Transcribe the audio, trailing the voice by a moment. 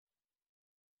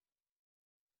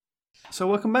So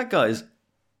welcome back, guys,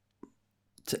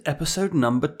 to episode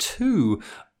number 2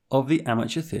 of the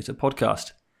Amateur Theatre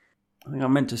Podcast. I think I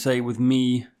meant to say with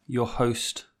me, your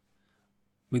host,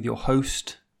 with your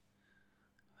host.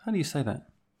 How do you say that?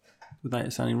 Without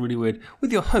it sounding really weird.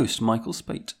 With your host, Michael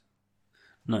Spate.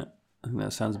 No, I think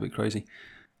that sounds a bit crazy.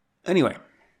 Anyway,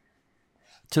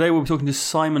 today we'll be talking to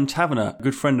Simon Tavener, a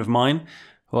good friend of mine,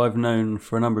 who I've known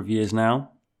for a number of years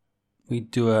now. We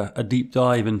do a deep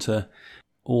dive into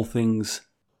all things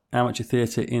amateur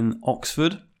theatre in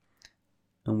Oxford,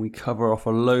 and we cover off a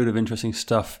load of interesting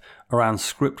stuff around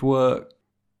script work.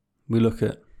 We look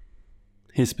at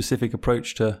his specific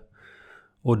approach to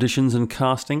auditions and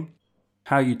casting,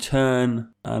 how you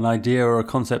turn an idea or a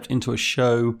concept into a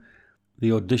show,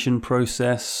 the audition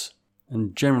process,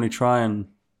 and generally try and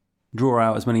draw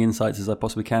out as many insights as I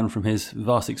possibly can from his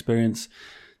vast experience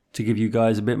to give you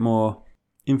guys a bit more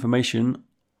information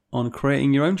on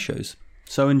creating your own shows.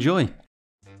 So enjoy.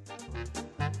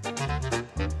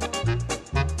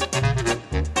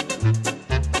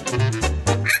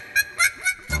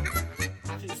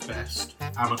 At its best,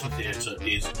 amateur theatre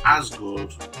is as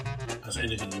good as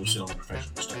anything you'll see on a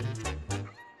professional stage.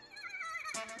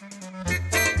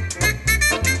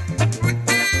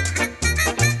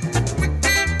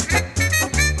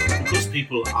 Because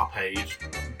people are paid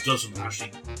doesn't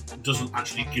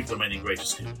actually give them any greater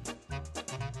skill.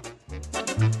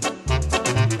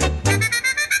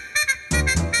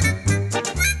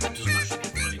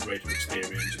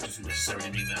 Experience. It doesn't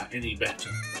necessarily mean they're any better.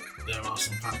 There are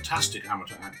some fantastic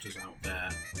amateur actors out there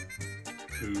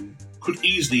who could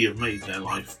easily have made their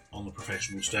life on the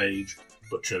professional stage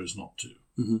but chose not to.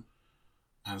 Mm-hmm.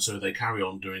 And so they carry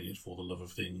on doing it for the love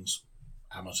of things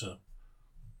amateur.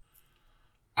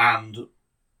 And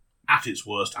at its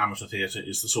worst, amateur theatre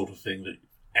is the sort of thing that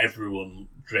everyone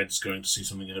dreads going to see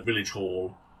something in a village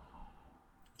hall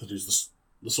that is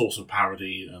the source of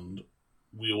parody, and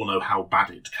we all know how bad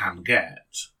it can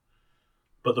get,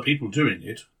 but the people doing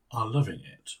it are loving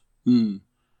it. Mm.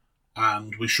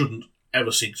 And we shouldn't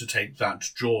ever seek to take that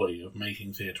joy of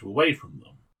making theatre away from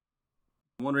them.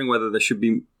 I'm wondering whether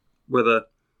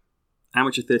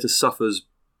amateur theatre suffers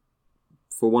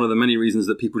for one of the many reasons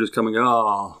that people just come and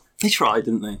go, they tried,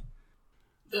 didn't they?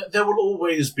 There will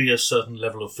always be a certain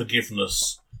level of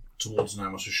forgiveness towards an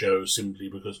amateur show simply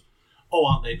because,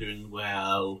 aren't they doing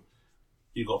well?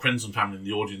 You've got friends and family in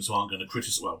the audience who aren't going to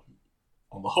criticise... Well,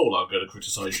 on the whole, are going to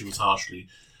criticise you as harshly.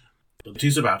 But it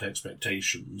is about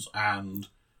expectations, and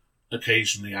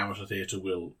occasionally amateur theatre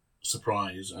will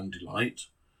surprise and delight,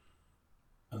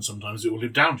 and sometimes it will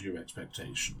live down to your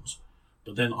expectations.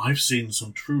 But then I've seen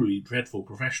some truly dreadful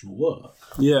professional work.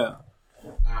 Yeah.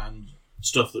 And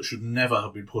stuff that should never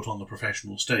have been put on the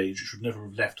professional stage. It should never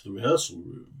have left the rehearsal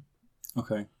room.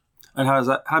 Okay. And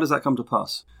how does that come to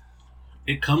pass?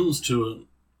 It comes to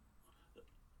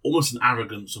almost an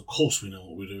arrogance. Of course we know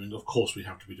what we're doing. Of course we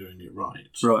have to be doing it right.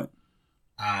 Right.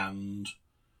 And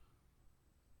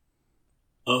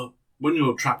when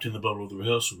you're trapped in the bubble of the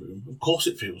rehearsal room, of course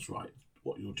it feels right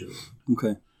what you're doing.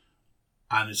 Okay.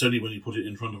 And it's only when you put it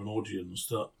in front of an audience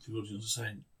that the audience is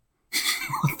saying,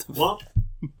 What?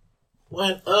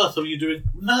 Why on earth are you doing?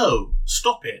 No!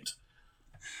 Stop it!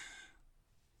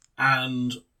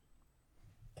 And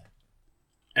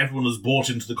everyone has bought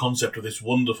into the concept of this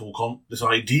wonderful, this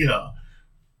idea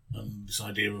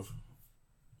of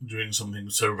doing something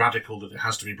so radical that it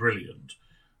has to be brilliant.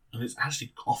 And it's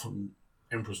actually often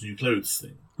Emperor's New Clothes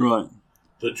thing. Right.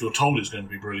 That you're told it's going to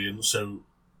be brilliant, so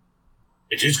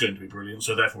it is going to be brilliant,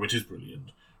 so therefore it is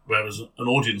brilliant. Whereas an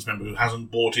audience member who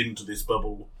hasn't bought into this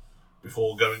bubble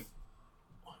before going,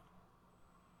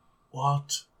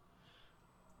 what?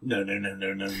 No.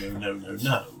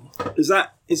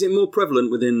 Is it more prevalent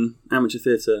within amateur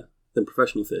theatre than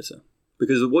professional theatre?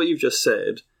 Because of what you've just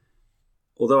said,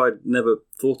 although I'd never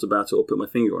thought about it or put my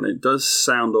finger on it, it does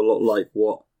sound a lot like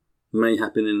what may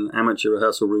happen in an amateur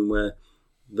rehearsal room where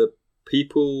the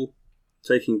people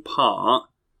taking part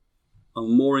are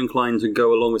more inclined to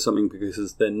go along with something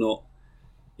because they're not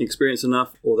experienced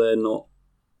enough or they're not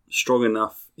strong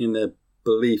enough in their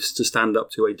beliefs to stand up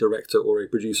to a director or a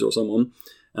producer or someone,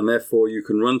 and therefore you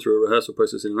can run through a rehearsal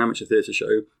process in an amateur theatre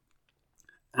show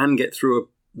and get through a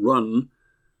run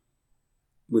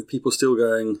with people still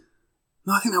going,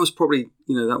 no, I think that was probably,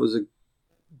 that was a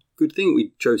good thing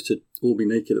we chose to all be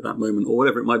naked at that moment, or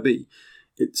whatever it might be.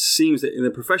 It seems that in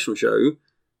a professional show,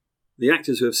 the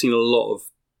actors who have seen a lot of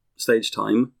stage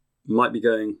time might be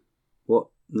going, what?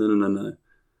 No.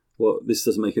 Well, this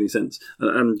doesn't make any sense.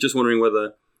 And I'm just wondering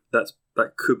whether that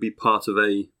could be part of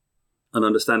an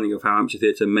understanding of how amateur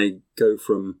theatre may go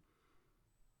from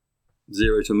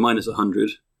 0 to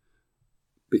 -100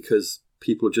 because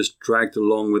people are just dragged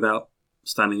along without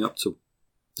standing up to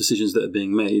decisions that are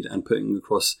being made and putting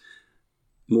across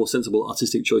more sensible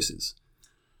artistic choices?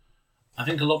 I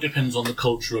think a lot depends on the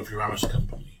culture of your amateur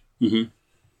company. Mm-hmm.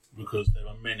 Because there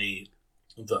are many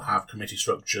that have committee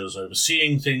structures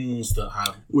overseeing things that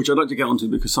have... Which I'd like to get onto,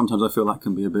 because sometimes I feel that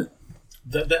can be a bit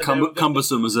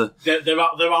cumbersome as a... There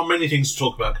are many things to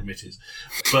talk about committees.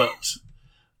 But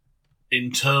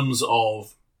in terms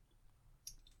of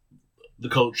the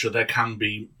culture, there can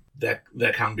be a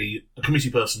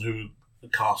committee person who the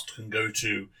cast can go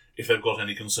to if they've got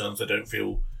any concerns they don't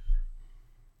feel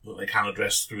that they can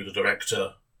address through the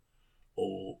director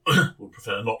or would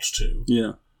prefer not to.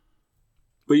 Yeah.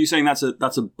 But you're saying that's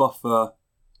a buffer,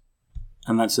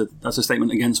 and that's a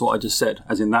statement against what I just said,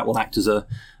 as in that will act as a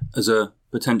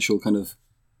potential kind of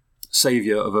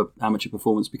saviour of an amateur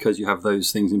performance because you have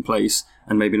those things in place,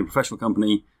 and maybe in a professional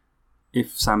company,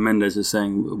 if Sam Mendes is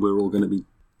saying we're all going to be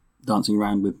dancing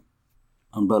around with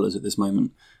umbrellas at this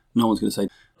moment, no one's going to say,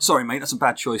 sorry mate, that's a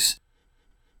bad choice.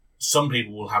 Some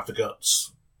people will have the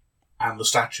guts and the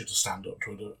stature to stand up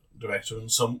to a director,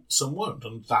 and some won't,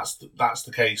 and that's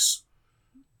the case,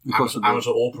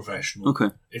 amateur or professional. Okay.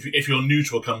 If you're new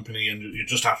to a company and you're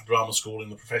just out of drama school in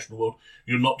the professional world,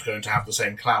 you're not going to have the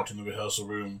same clout in the rehearsal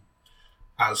room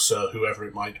as whoever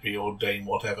it might be, or dame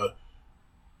whatever,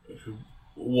 who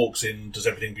walks in, does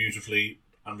everything beautifully,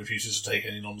 and refuses to take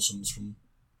any nonsense from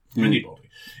anybody.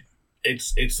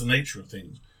 It's the nature of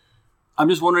things. I'm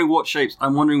wondering what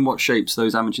shapes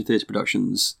those amateur theatre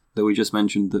productions that we just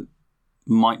mentioned that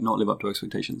might not live up to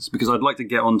expectations. Because I'd like to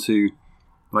get onto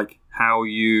like how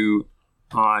you,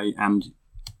 I, and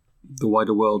the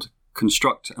wider world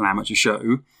construct an amateur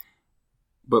show.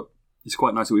 But it's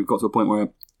quite nice that we've got to a point where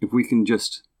if we can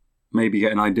just maybe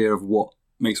get an idea of what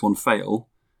makes one fail,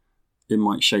 it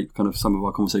might shape kind of some of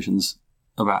our conversations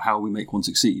about how we make one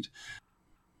succeed.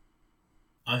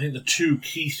 I think the two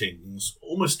key things,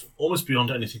 almost beyond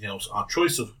anything else, are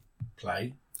choice of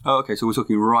play. Oh, okay, so we're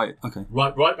talking right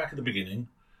back at the beginning.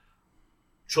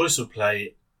 Choice of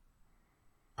play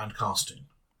and casting.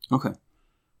 Okay.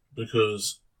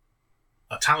 Because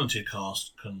a talented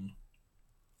cast can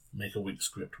make a weak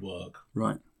script work.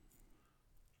 Right.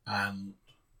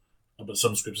 But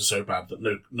some scripts are so bad that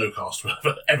no cast will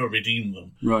ever redeem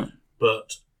them. Right.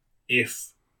 But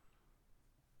if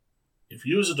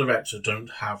you as a director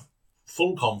don't have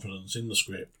full confidence in the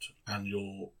script and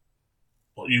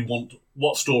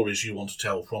what stories you want to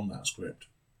tell from that script,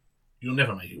 you'll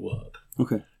never make it work.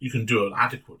 Okay. You can do an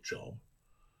adequate job,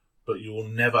 but you will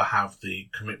never have the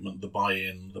commitment, the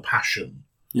buy-in, the passion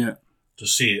to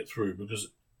see it through. Because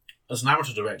as an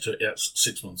amateur director, it's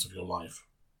 6 months of your life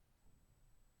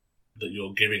that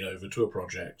you're giving over to a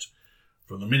project.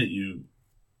 From the minute you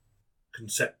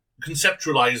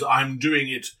conceptualize, I'm doing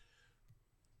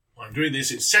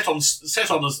this. It's set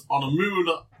on a moon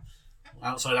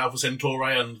outside Alpha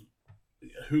Centauri, and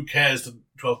who cares? The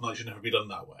 12th night should never be done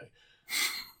that way.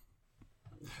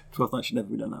 12th night should never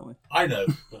be done that way. I know,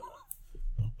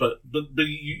 but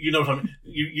you know what I mean.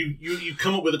 You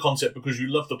come up with a concept because you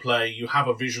love the play. You have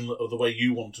a vision of the way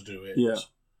you want to do it. Yeah.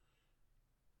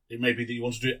 It may be that you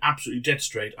want to do it absolutely dead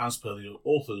straight as per the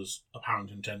author's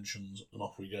apparent intentions, and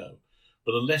off we go.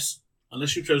 But unless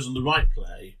you've chosen the right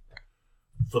play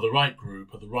for the right group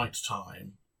at the right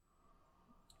time,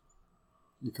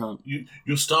 you can't.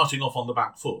 You're starting off on the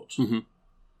back foot, mm-hmm.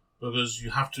 because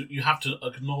you have to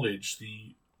acknowledge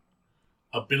the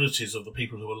abilities of the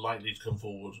people who are likely to come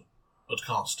forward at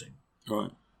casting.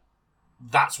 Right.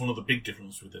 That's one of the big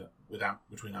differences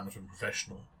between amateur and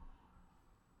professional.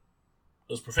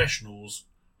 As professionals,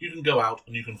 you can go out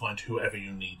and you can find whoever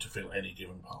you need to fill any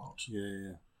given part.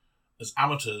 Yeah. As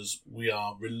amateurs, we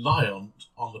are reliant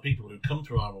on the people who come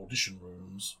through our audition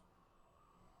rooms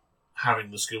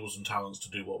having the skills and talents to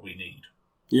do what we need.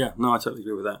 Yeah, no, I totally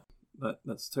agree with that.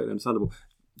 That's totally understandable.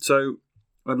 So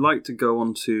I'd like to go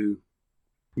on to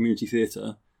community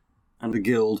theatre and the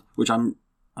Guild, which I'm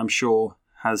sure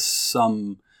has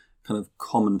some kind of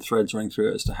common threads running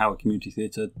through it as to how a community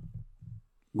theatre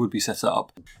would be set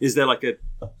up. Is there like a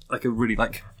really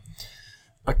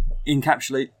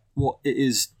encapsulate what it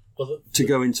is to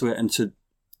go into it and to,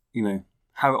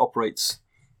 how it operates?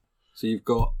 So you've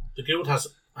got... The Guild has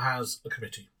a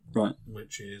committee. Right.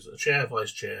 Which is a chair,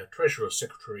 vice chair, treasurer,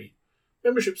 secretary,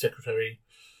 membership secretary,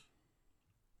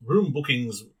 room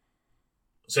bookings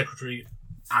secretary,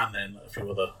 and then a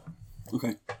few other.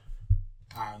 Okay.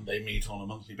 And they meet on a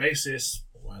monthly basis,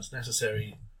 or as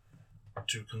necessary,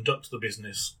 to conduct the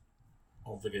business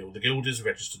of the Guild. The Guild is a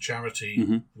registered charity,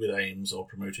 mm-hmm. with aims of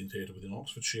promoting theatre within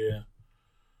Oxfordshire,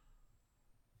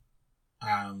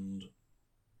 and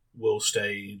will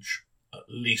stage at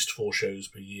least 4 shows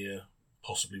per year,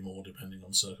 possibly more depending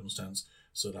on circumstance.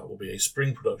 So that will be a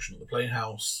spring production at the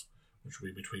Playhouse, which will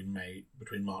be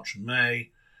between March and May.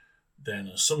 Then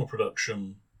a summer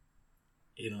production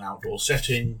in an outdoor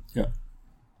setting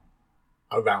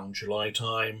around July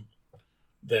time.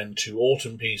 Then 2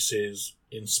 autumn pieces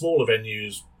in smaller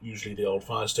venues, usually the old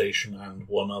fire station and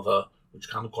one other, which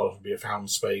can quite often be a found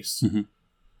space. Mm-hmm.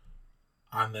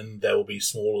 And then there will be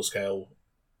smaller scale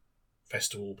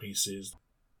festival pieces.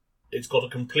 It's got a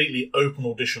completely open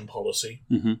audition policy.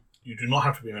 Mm-hmm. You do not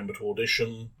have to be a member to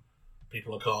audition.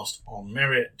 People are cast on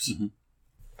merit. Mm-hmm.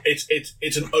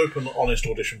 It's an open, honest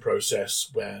audition process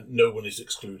where no one is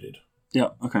excluded. Yeah.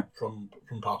 Okay. From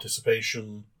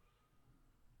participation,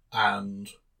 and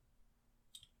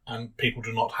people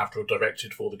do not have to have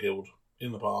directed for the guild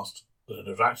in the past. They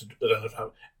don't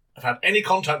have had any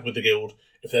contact with the guild.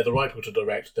 If they're the right people to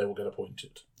direct, they will get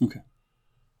appointed. Okay.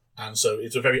 And so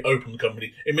it's a very open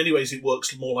company. In many ways, it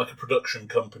works more like a production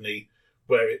company,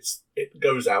 where it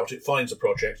goes out, it finds a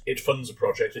project, it funds a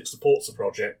project, it supports a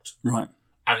project, right,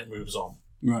 and it moves on.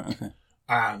 Right. Okay.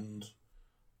 And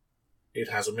it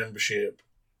has a membership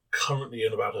currently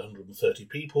in about 130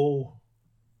 people.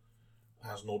 It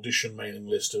has an audition mailing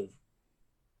list of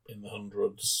in the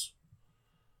hundreds.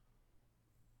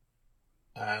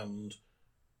 And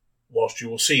whilst you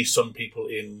will see some people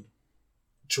in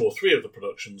 2 or 3 of the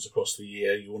productions across the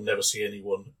year, you will never see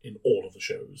anyone in all of the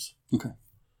shows. Okay.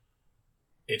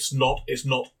 It's not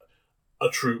a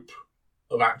troupe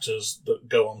of actors that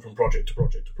go on from project to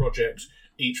project to project.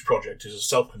 Each project is a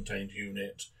self-contained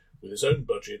unit with its own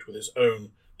budget, with its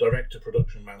own director,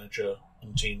 production manager,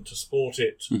 and team to support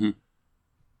it. Mm-hmm.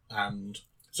 And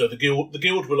so the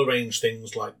guild will arrange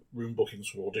things like room bookings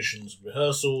for auditions and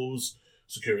rehearsals,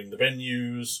 securing the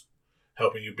venues,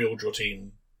 helping you build your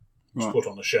team to put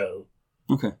on a show.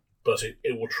 Okay. But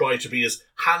it will try to be as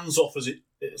hands-off as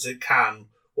it can,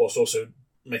 whilst also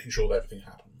making sure that everything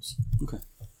happens. Okay.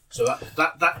 So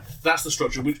that's the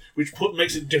structure, which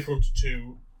makes it different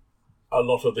to a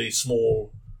lot of the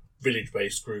small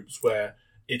village-based groups where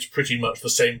it's pretty much the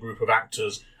same group of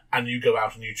actors, and you go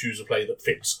out and you choose a play that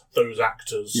fits those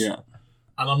actors. Yeah.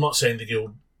 And I'm not saying the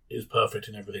guild is perfect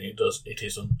in everything it does. It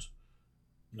isn't.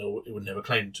 No, it would never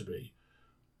claim to be.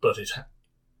 But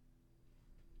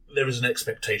there is an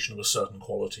expectation of a certain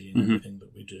quality in everything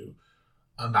that we do,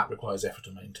 and that requires effort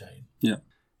to maintain. Yeah.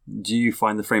 Do you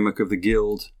find the framework of the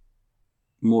guild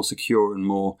more secure and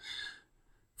more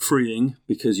freeing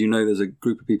because you know there's a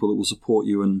group of people that will support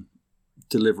you and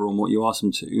deliver on what you ask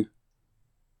them to?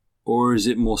 Or is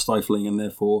it more stifling and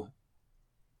therefore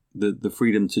the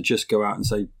freedom to just go out and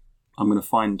say, I'm going to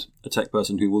find a tech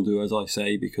person who will do as I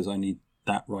say because I need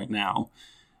that right now?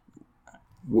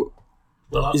 Well,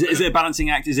 is it a balancing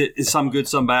act? Is some good,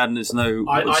 some bad, and there's no?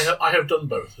 I have done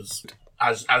both,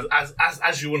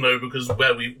 as you will know, because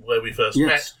where we first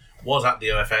met was at the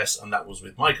OFS, and that was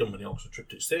with my company, Oxford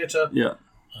Triptychs Theatre,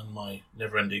 and my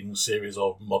never-ending series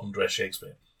of modern dress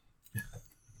Shakespeare.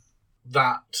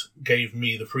 That gave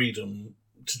me the freedom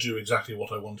to do exactly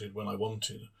what I wanted when I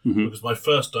wanted, because my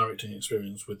first directing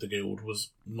experience with the Guild was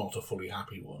not a fully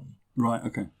happy one. Right.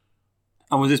 Okay.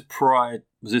 And was this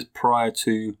prior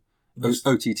to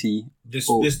OTT?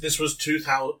 This was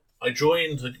 2000. I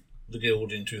joined the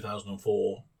Guild in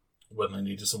 2004 when I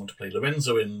needed someone to play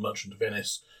Lorenzo in Merchant of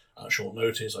Venice at short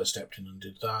notice. I stepped in and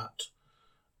did that,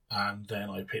 and then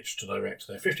I pitched to direct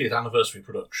their 50th anniversary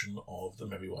production of The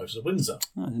Merry Wives of Windsor.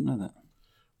 Oh, I didn't know that.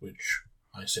 Which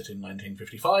I set in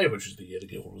 1955, which is the year the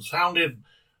Guild was founded.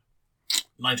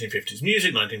 1950s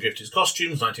music, 1950s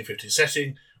costumes, 1950s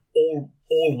setting,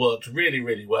 all worked really,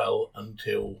 really well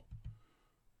until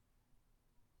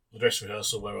the dress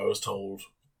rehearsal, where I was told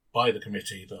by the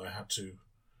committee that I had to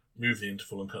move the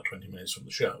interval and cut 20 minutes from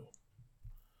the show.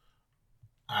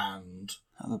 And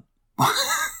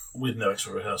with no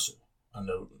extra rehearsal. And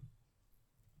no.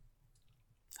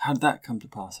 How did that come to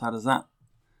pass? How does that?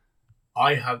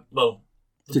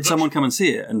 Did someone come and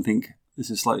see it and think this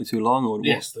is slightly too long, or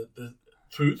yes?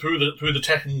 Through the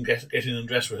tech and getting and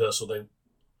dress rehearsal,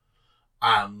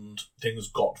 and things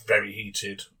got very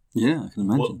heated. Yeah, I can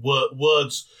imagine.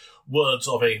 Words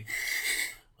of a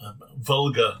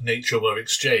vulgar nature were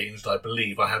exchanged. I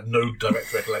believe I have no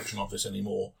direct recollection of this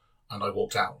anymore, and I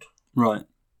walked out. Right.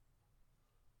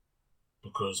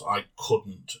 Because I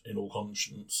couldn't, in all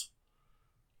conscience,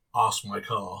 ask my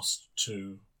cast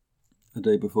to the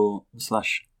day before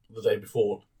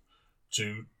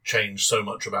to change so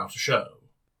much about a show.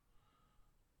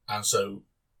 And so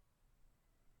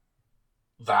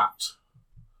that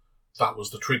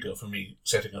was the trigger for me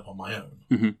setting up on my own.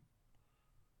 Mm-hmm.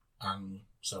 And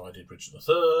So I did Richard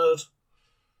III,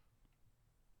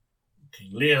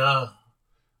 King Lear,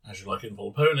 As You Like It, and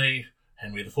Old Pony,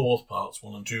 Henry IV, parts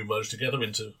 1 and 2 merged together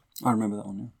into... I remember that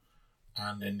one,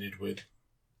 yeah. And ended with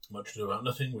Much Ado About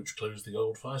Nothing, which closed the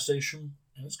old fire station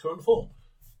in its current form,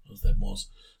 as then was.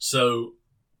 So,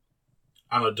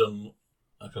 and I'd done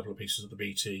a couple of pieces of the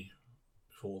BT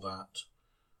before that,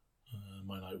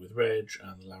 My Night with Reg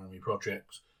and the Laramie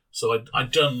Project. So I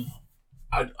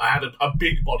had a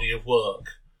big body of work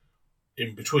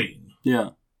in between. Yeah.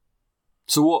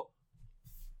 So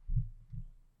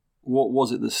what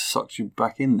was it that sucked you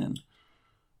back in then?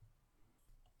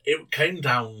 It came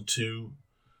down to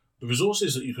the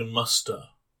resources that you can muster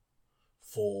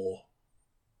for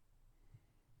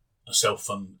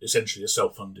essentially a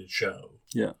self-funded show.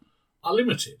 Yeah. Are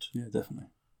limited. Yeah, definitely.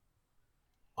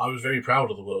 I was very proud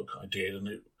of the work I did,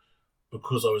 and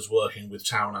because I was working with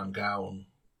Town and Gown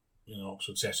in an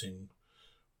Oxford setting,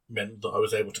 meant that I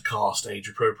was able to cast age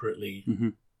appropriately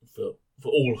for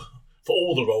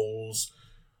all the roles,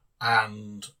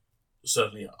 and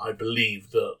certainly I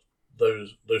believe that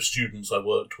those students I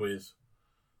worked with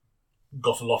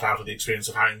got a lot out of the experience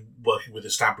of working with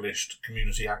established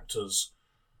community actors,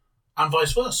 and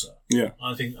vice versa. Yeah,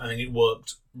 I think it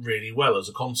worked really well as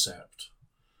a concept.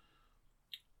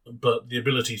 But the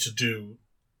ability to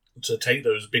take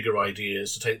those bigger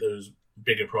ideas, to take those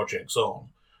bigger projects on,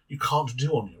 you can't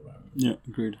do on your own. Yeah,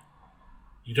 agreed.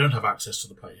 You don't have access to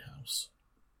the Playhouse.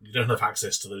 You don't have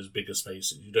access to those bigger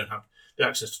spaces. You don't have the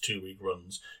access to 2-week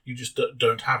runs. You just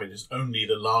don't have it. It's only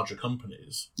the larger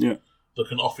companies that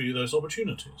can offer you those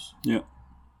opportunities. Yeah.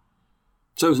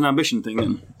 So it was an ambition thing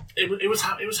then? It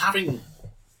was having...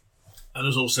 And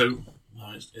there's also...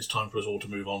 it's time for us all to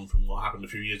move on from what happened a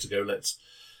few years ago. Let's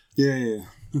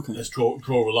Okay. Let's draw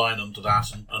a line under that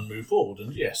and move forward.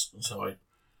 And yes, and so I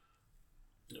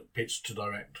pitched to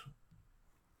direct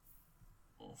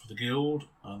for the Guild,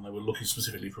 and they were looking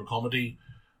specifically for a comedy.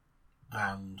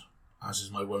 And as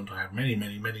is my wont, I had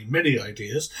many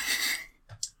ideas.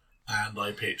 And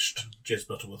I pitched Jez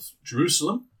Butterworth's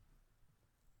Jerusalem,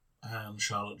 and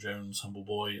Charlotte Jones' Humble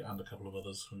Boy, and a couple of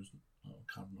others who I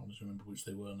can't honestly remember which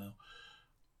they were now.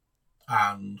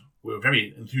 And we were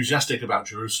very enthusiastic about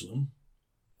Jerusalem.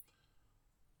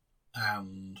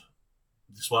 And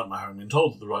despite my having been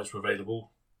told that the rights were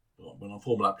available, when on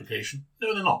formal application,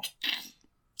 no, they're not.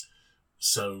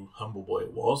 So Humble Boy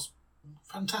it was.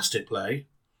 Fantastic play.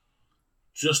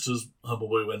 Just as Humble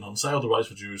Boy went on sale, the rights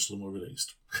for Jerusalem were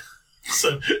released.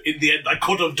 So in the end, I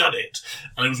could have done it.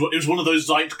 And it was one of those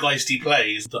zeitgeisty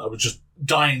plays that I was just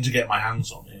dying to get my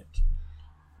hands on it.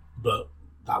 But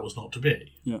that was not to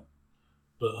be. Yeah.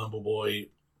 But Humble Boy,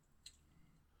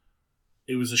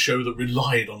 it was a show that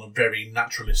relied on a very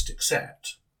naturalistic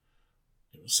set.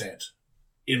 It was set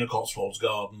in a Cotswolds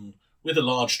garden with a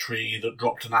large tree that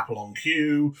dropped an apple on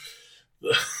cue.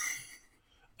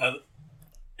 And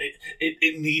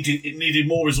it needed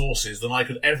more resources than I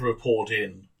could ever have poured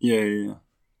in. Yeah.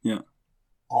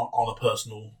 On a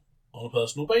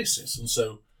personal basis, and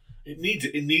so it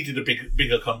needed a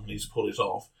bigger company to pull it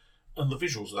off, and the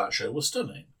visuals of that show were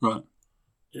stunning. Right.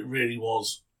 It really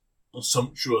was a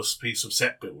sumptuous piece of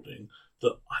set building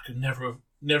that I could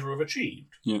never have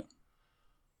achieved. Yeah.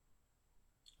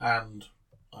 And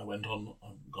I've gone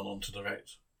on to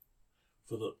direct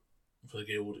for the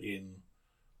Guild in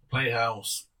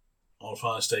Playhouse, Old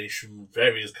Fire Station,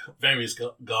 various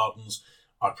gardens.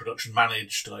 I've production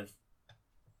managed. I've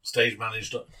stage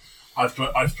managed.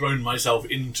 I've thrown myself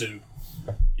into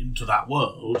that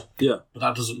world. Yeah. But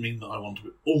that doesn't mean that I want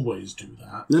to always do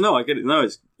that. No, I get it. No,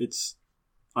 it's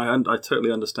I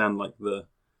totally understand like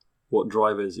what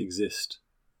drivers exist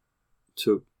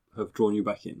to have drawn you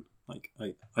back in.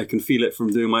 Like I can feel it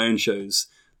from doing my own shows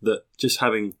that just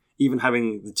having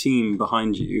the team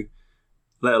behind you,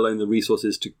 let alone the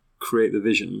resources to create the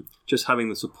vision, just having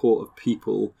the support of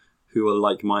people who are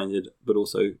like-minded, but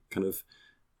also kind of,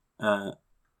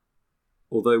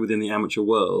 although within the amateur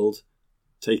world,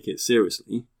 take it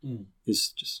seriously, is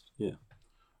just, yeah.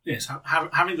 Yes,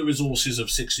 having the resources of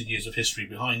 60 years of history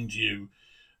behind you,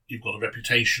 you've got a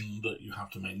reputation that you have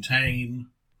to maintain,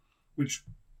 which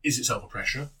is itself a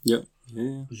pressure. Yeah.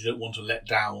 Yeah. Because you don't want to let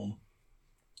down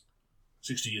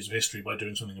 60 years of history by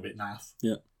doing something a bit naff.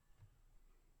 Yeah.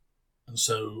 And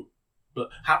so, but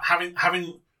having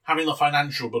the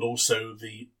financial, but also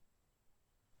the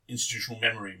institutional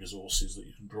memory resources that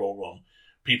you can draw on,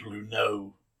 people who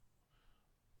know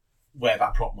where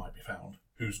that prop might be found,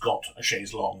 who's got a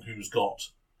chaise longue, who's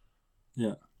got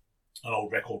an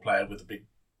old record player with a big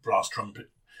brass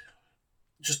trumpet.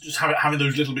 Just having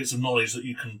those little bits of knowledge that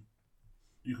you can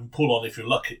pull on if you're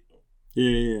lucky,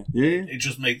 Yeah. It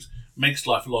just makes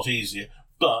life a lot easier.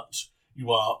 But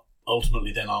you are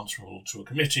ultimately then answerable to a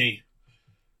committee.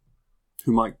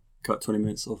 Who might cut 20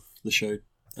 minutes off the show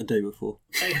a day before.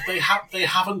 They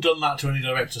haven't done that to any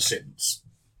director since.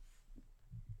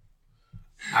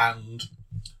 And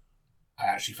I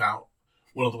actually found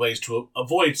one of the ways to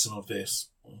avoid some of this,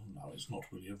 no, it's not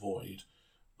really avoid,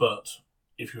 but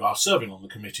if you are serving on the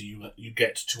committee, you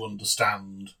get to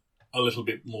understand a little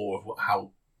bit more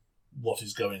of what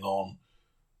is going on,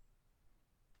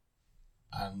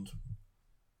 and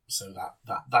so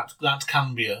that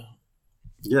can be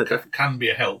can be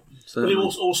a help. Certainly. But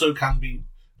it also can be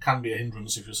a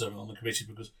hindrance if you're serving on the committee,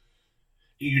 because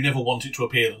you never want it to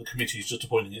appear that the committee is just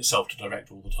appointing itself to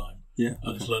direct all the time. Yeah,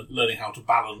 and it's learning how to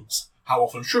balance. How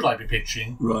often should I be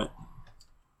pitching? Right.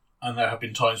 And there have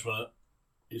been times when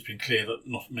it's been clear that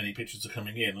not many pitches are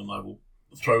coming in, and I will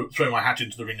throw my hat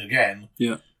into the ring again.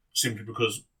 Yeah. Simply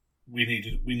because we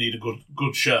need a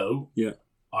good show. Yeah.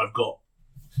 I've got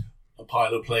a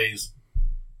pile of plays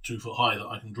 2 foot high that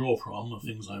I can draw from, of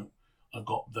things I've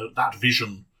got that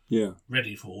vision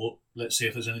ready for. Let's see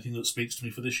if there's anything that speaks to me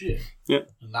for this year. Yeah.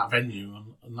 And that venue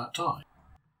and that time.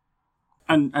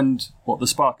 And what, the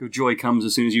spark of joy comes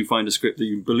as soon as you find a script that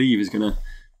you believe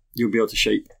you'll be able to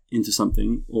shape into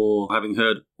something, or having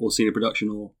heard or seen a production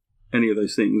or any of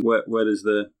those things. Where does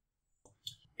the...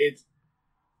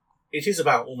 It is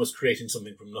about almost creating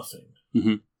something from nothing.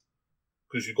 Mm-hmm.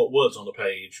 Because you've got words on the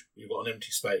page, you've got an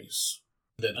empty space,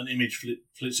 then an image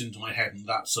flits into my head and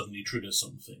that suddenly triggers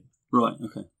something. Right,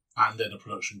 okay. And then a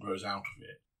production grows out of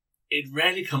it. It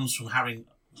rarely comes from having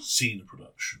seen a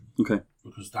production. Okay.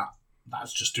 Because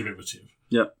that's just derivative.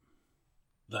 Yeah.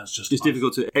 That's just... It's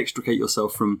difficult to extricate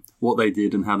yourself from what they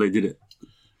did and how they did it.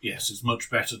 Yes, it's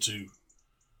much better to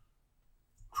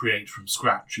create from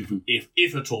scratch, mm-hmm.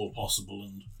 if at all possible,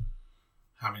 and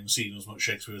having seen as much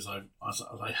Shakespeare as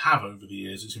I have over the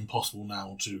years, it's impossible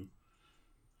now to...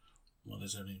 Well,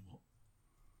 there's only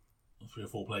 3 or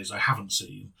 4 plays I haven't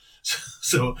seen.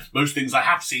 So most things I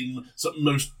have seen,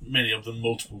 many of them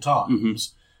multiple times.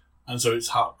 Mm-hmm. And so it's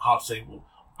hard to say, well,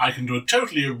 I can do a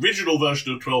totally original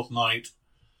version of Twelfth Night,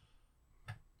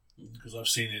 because I've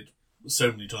seen it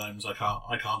so many times. I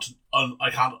can't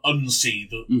unsee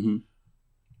that. Mm-hmm.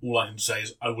 All I can say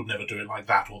is I would never do it like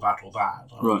that or that or that.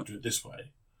 I would do it this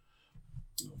way.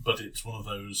 But it's one of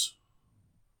those.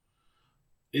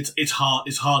 It's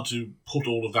hard to put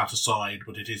all of that aside,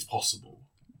 but it is possible.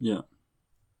 Yeah.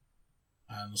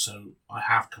 And so I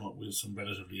have come up with some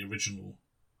relatively original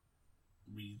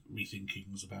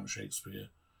rethinkings about Shakespeare,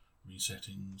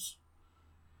 resettings,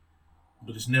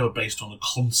 but it's never based on a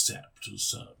concept as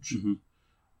such. Mm-hmm.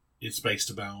 It's based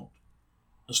about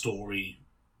a story,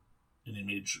 an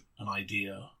image, an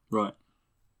idea, right,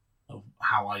 of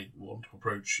how I want to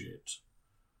approach it.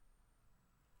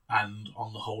 And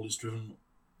on the whole, it's driven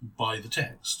by the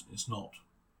text. It's not...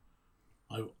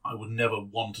 I would never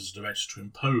want as a director to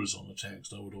impose on a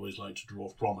text. I would always like to draw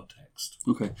from a text.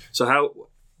 Okay. So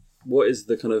what is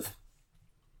the kind of...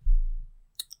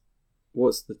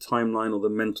 What's the timeline or the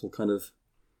mental kind of...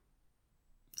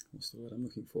 What's the word I'm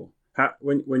looking for?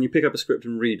 When you pick up a script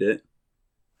and read it,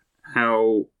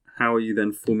 how are you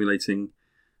then formulating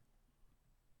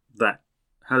that?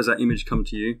 How does that image come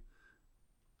to you?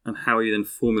 And how are you then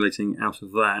formulating out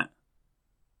of that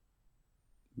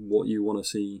what you want to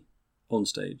see on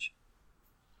stage?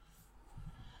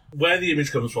 Where the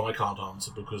image comes from, I can't answer,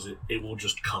 because it will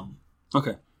just come.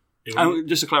 Okay. And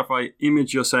just to clarify,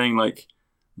 image, you're saying like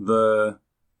the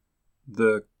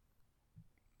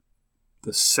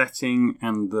setting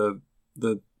and the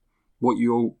what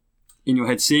you're in your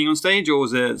head seeing on stage, or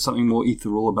was there something more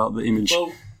ethereal about the image?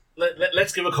 Well,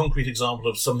 let's give a concrete example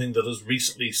of something that has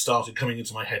recently started coming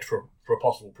into my head for a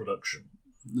possible production.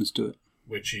 Let's do it.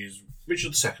 Which is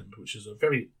Richard II, which is a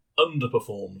very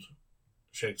underperformed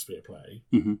Shakespeare play.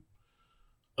 Mm-hmm.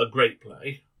 A great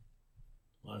play.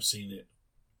 I've seen it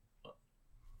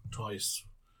twice.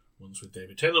 Once with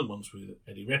David Tennant, once with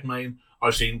Eddie Redmayne.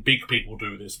 I've seen big people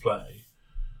do this play,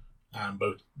 and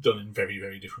both done in very,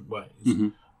 very different ways. Mm-hmm.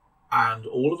 And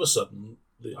all of a sudden,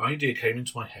 the idea came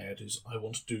into my head is I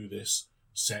want to do this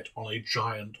set on a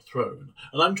giant throne.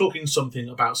 And I'm talking something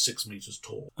about 6 meters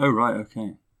tall. Oh, right,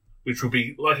 okay. Which would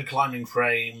be like a climbing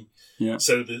frame. Yeah.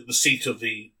 So the seat of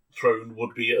the throne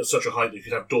would be at such a height that you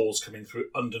could have doors coming through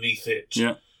underneath it.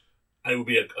 Yeah. And it would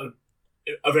be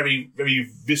a very, very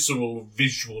visceral,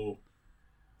 visual,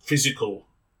 physical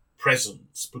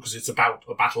presence, because it's about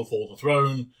a battle for the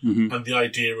throne. Mm-hmm. And the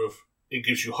idea of it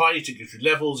gives you height, it gives you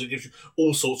levels, it gives you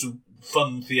all sorts of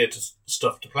fun theatre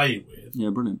stuff to play with. Yeah,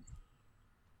 brilliant.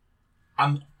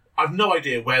 And I've no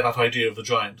idea where that idea of the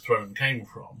giant throne came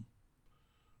from,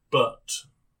 but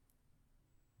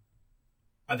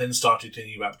I then started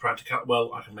thinking about the practical.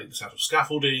 Well, I can make this out of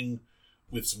scaffolding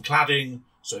with some cladding,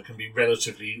 so it can be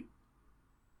relatively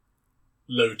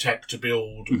low tech to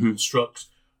build and construct,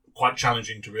 quite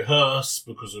challenging to rehearse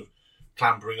because of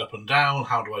clambering up and down.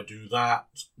 How do I do that?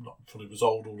 Not fully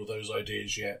resolved all of those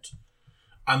ideas yet.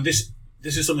 And this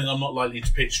is something I'm not likely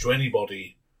to pitch to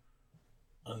anybody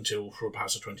until for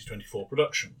perhaps a 2024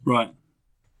 production. Right.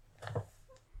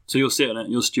 So you'll sit on it,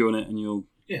 you'll stew on it, and you'll...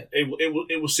 Yeah,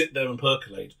 it will sit there and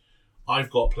percolate. I've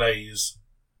got plays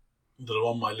that are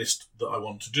on my list that I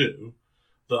want to do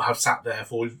that have sat there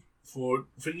for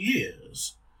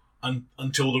years, and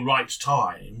until the right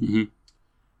time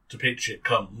to pitch it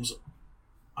comes,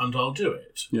 and I'll do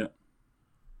it. Yeah.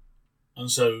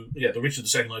 And so, yeah, the Richard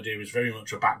II idea is very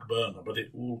much a back burner, but it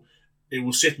will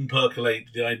sit and percolate.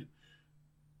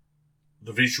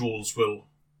 The visuals will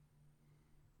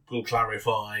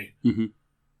clarify, and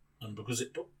because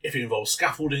if it involves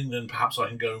scaffolding, then perhaps I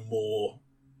can go more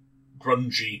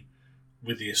grungy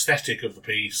with the aesthetic of the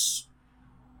piece.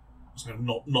 So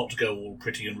not to go all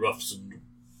pretty and roughs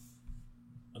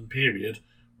and period,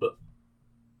 but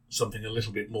something a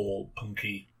little bit more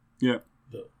punky. Yeah.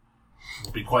 That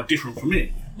will be quite different for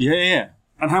me. Yeah.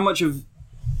 And how much of...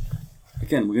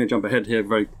 Again, we're going to jump ahead here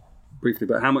very briefly,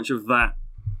 but how much of that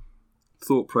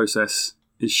thought process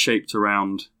is shaped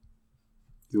around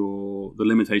the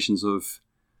limitations of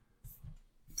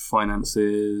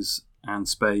finances and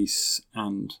space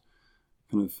and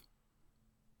kind of,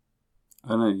 I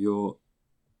don't know,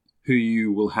 who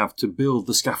you will have to build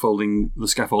the scaffold throne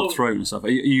and stuff.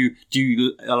 Do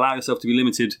you allow yourself to be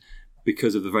limited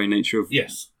because of the very nature of...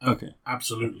 Yes. Okay.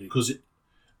 Absolutely. Because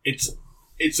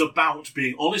it's about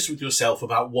being honest with yourself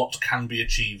about what can be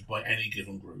achieved by any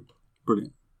given group.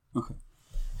 Brilliant. Okay.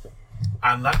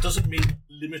 And that doesn't mean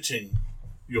limiting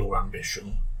your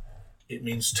ambition. It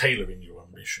means tailoring your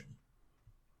ambition.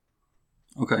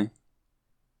 Okay.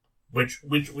 Which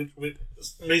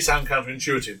may sound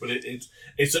counterintuitive, but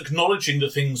it's acknowledging the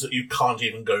things that you can't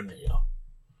even go near.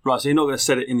 Right, so you're not going to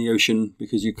set it in the ocean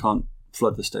because you can't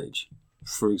flood the stage,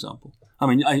 for example. I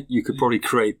mean, you could probably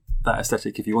create that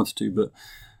aesthetic if you wanted to, but...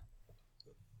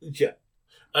 Yeah.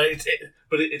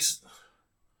 It's...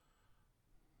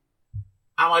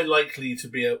 Am I likely to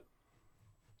be able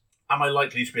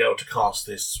to cast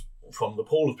this from the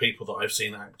pool of people that I've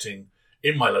seen acting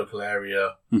in my local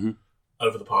area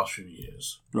over the past few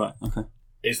years? Right, okay.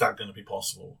 Is that going to be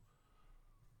possible?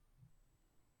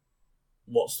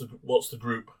 What's the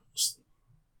group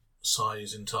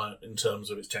size in terms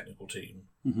of its technical team?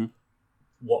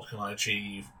 What can I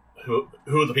achieve? Who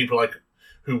are the people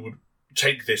who would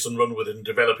take this and run with it and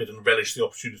develop it and relish the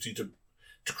opportunity to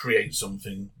create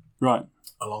something right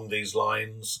along these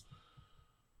lines?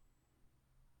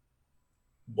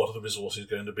 What are the resources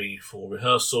going to be for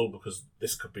rehearsal? Because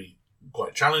this could be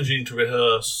quite challenging to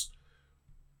rehearse.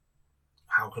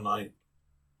 How could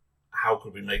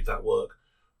we make that work?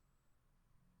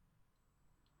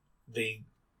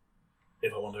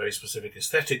 If I want a very specific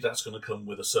aesthetic, that's going to come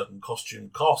with a certain costume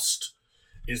cost.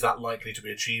 Is that likely to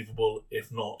be achievable?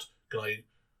 If not, can I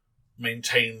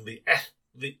maintain the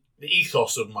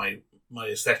ethos of my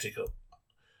aesthetic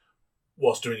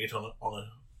whilst doing it on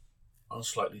a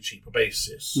slightly cheaper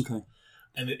basis? Okay.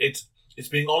 And it's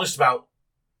being honest about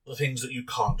the things that you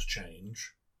can't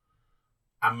change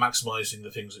and maximising the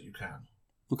things that you can.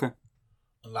 Okay.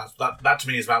 And that to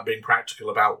me is about being practical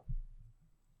about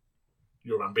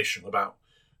your ambition, about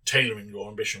tailoring your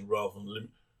ambition rather than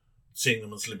seeing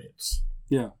them as limits.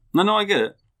 Yeah. No, I get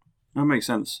it. That makes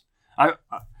sense. I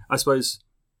suppose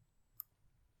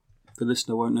the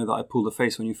listener won't know that I pulled a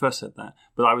face when you first said that,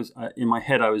 but in my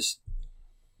head I was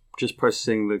just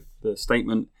processing the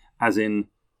statement as in,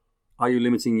 are you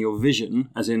limiting your vision?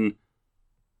 As in,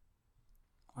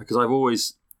 because I've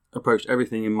always approached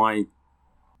everything in my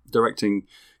directing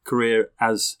career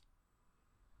as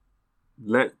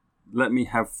let me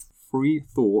have free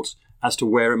thought as to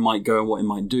where it might go and what it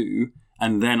might do,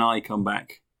 and then I come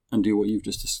back and do what you've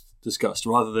just discussed,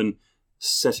 rather than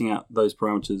setting out those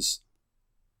parameters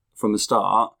from the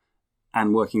start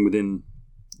and working within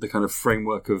the kind of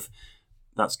framework of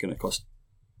that's going to cost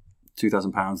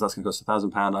 £2,000, that's going to cost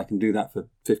 £1,000, I can do that for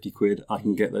 50 quid, I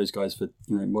can get those guys for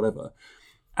whatever,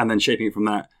 and then shaping it from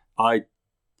that. I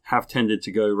have tended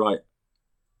to go, right,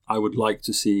 I would like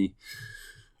to see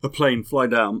a plane fly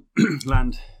down,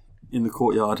 land in the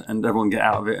courtyard, and everyone get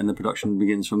out of it, and the production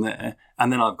begins from there.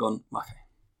 And then I've gone, okay,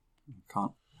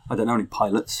 I don't know any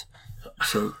pilots,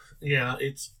 so yeah,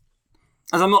 it's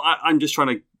as I'm just trying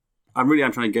to I'm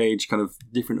trying to gauge kind of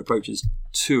different approaches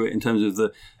to it in terms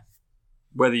of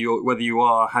whether you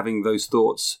are having those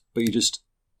thoughts, but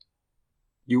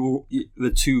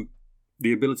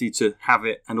the ability to have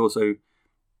it and also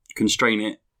constrain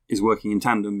it is working in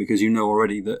tandem, because you know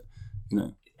already that, you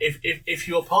know. If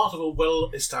you're part of a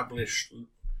well-established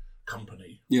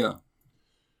company, yeah,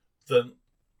 then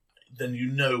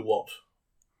you know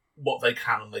what they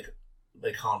can and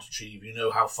they can't achieve. You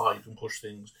know how far you can push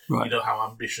things. Right. You know how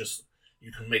ambitious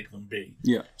you can make them be.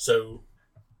 Yeah. So,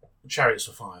 Chariots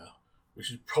of Fire, which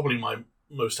is probably my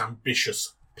most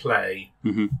ambitious play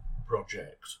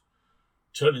project,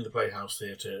 turning the Playhouse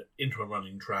Theatre into a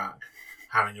running track,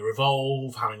 having a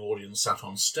revolve, having audience sat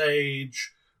on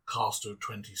stage, cast of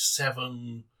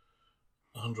 27,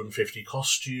 150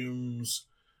 costumes.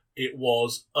 It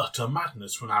was utter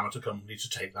madness for an amateur company to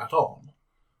take that on.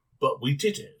 But we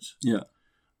did it. Yeah.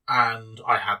 And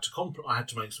I had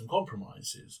to make some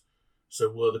compromises. So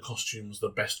were the costumes the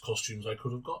best costumes I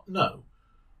could have got? No.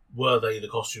 Were they the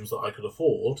costumes that I could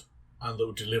afford and that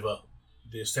would deliver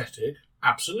the aesthetic?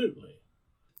 Absolutely.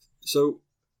 So,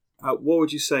 what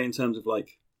would you say in terms of,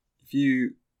 like, if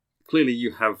you clearly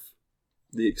you have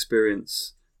the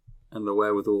experience and the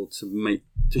wherewithal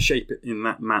to shape it in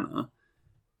that manner?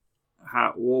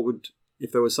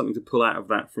 If there was something to pull out of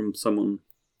that from someone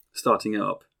starting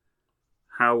up,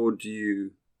 how would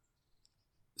you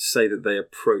say that they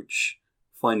approach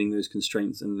finding those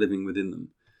constraints and living within them?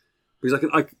 Because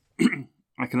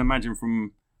I can imagine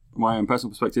from my own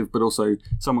personal perspective, but also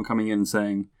someone coming in and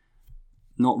saying,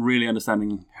 not really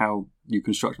understanding how you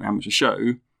construct an amateur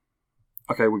show.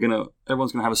 Okay,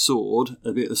 everyone's gonna have a sword.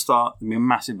 It'll be at the start. It'll be a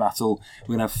massive battle.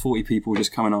 We're gonna have 40 people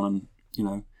just coming on,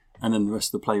 and and then the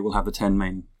rest of the play will have the 10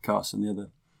 main cast, and the other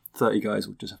 30 guys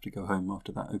will just have to go home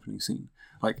after that opening scene.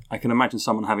 Like, I can imagine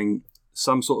someone having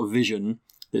some sort of vision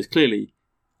that's clearly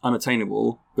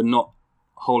unattainable, but not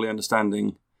wholly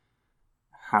understanding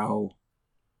how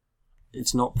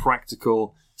it's not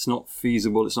practical, it's not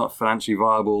feasible, it's not financially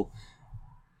viable.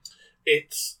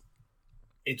 It's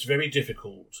very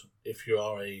difficult if you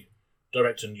are a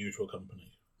director new to a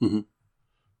company,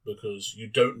 because you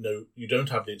don't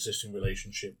have the existing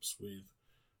relationships with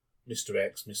Mr.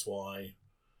 X, Miss Y,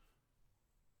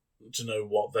 to know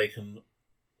what they can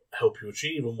help you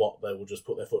achieve and what they will just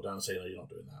put their foot down and say, no, you're not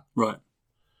doing that. Right.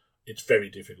 It's very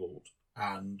difficult,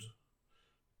 and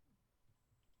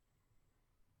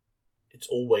it's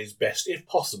always best, if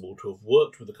possible, to have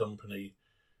worked with the company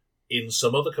in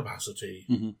some other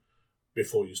capacity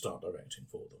before you start directing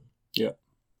for them. Yeah.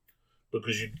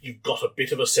 Because you've got a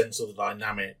bit of a sense of the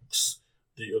dynamics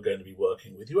that you're going to be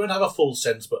working with. You won't have a full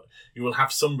sense, but you will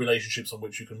have some relationships on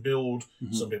which you can build,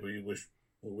 some people you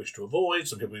will wish to avoid,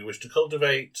 some people you wish to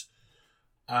cultivate,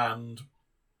 and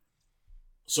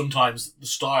sometimes the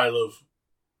style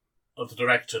of the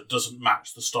director doesn't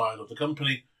match the style of the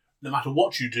company. No matter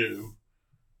what you do,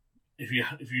 if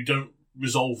you don't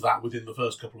resolve that within the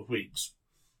first couple of weeks,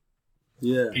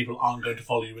 people aren't going to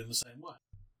follow you in the same way.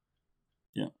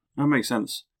 Yeah, that makes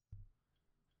sense.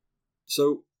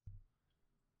 So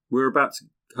we're about to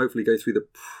hopefully go through the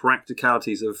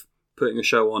practicalities of putting a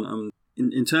show on.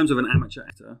 In terms of an amateur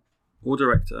actor or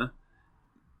director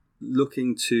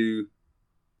looking to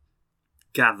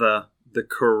gather the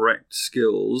correct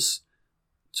skills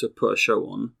to put a show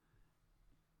on,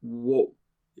 what,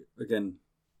 again,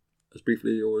 as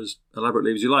briefly or as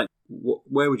elaborately as you like,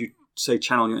 where would you say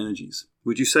channel your energies?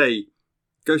 Would you say,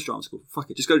 go to drama school, fuck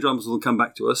it, just go to drama school and come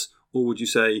back to us? Or would you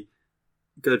say,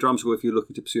 go to drama school if you're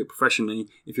looking to pursue it professionally?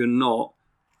 If you're not,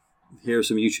 here are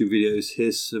some YouTube videos,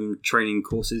 here's some training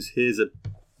courses, here's a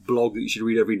blog that you should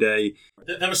read every day.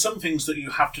 There are some things that you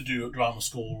have to do at drama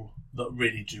school that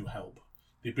really do help.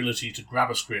 The ability to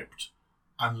grab a script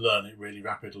and learn it really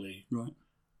rapidly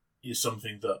is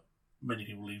something that many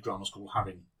people leave drama school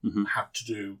having had to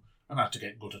do and had to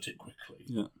get good at it quickly.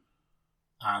 Yeah.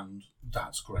 And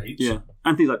that's great. Yeah.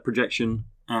 And things like projection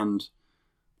and,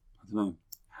 I don't know,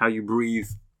 how you breathe.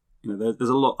 There's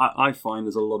a lot, I find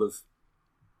there's a lot of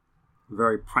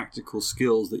very practical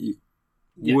skills that you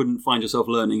wouldn't find yourself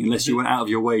learning unless you went out of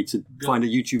your way to find a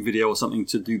YouTube video or something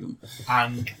to do them.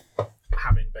 And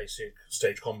having basic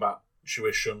stage combat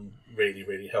tuition, really,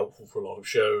 really helpful for a lot of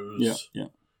shows. Yeah, yeah.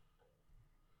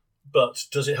 But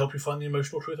does it help you find the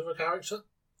emotional truth of a character?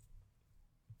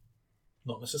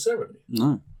 Not necessarily.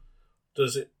 No.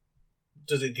 Does it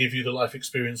give you the life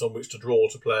experience on which to draw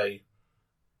to play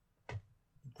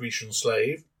Grecian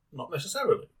slave? Not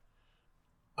necessarily.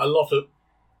 A lot of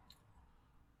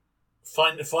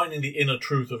finding the inner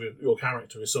truth of your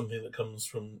character is something that comes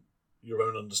from your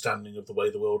own understanding of the way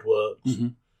the world works,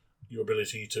 your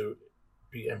ability to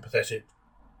be empathetic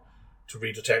to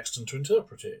read a text and to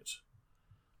interpret it.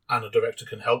 And a director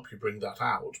can help you bring that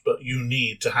out, but you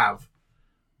need to have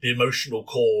the emotional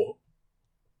core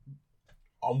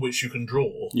on which you can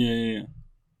draw. Yeah.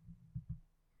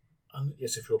 And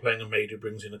yes, if you're playing a maid who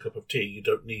brings in a cup of tea, you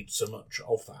don't need so much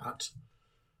of that.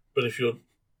 But if you've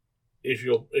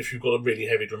got a really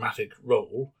heavy dramatic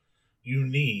role, you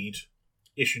need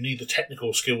the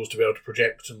technical skills to be able to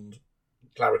project and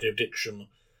clarity of diction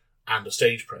and a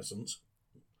stage presence.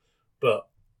 But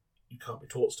you can't be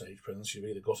taught stage presence. You've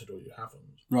either got it or you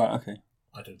haven't. Right. Okay.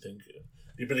 I don't think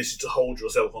the ability to hold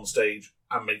yourself on stage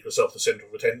and make yourself the centre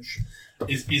of attention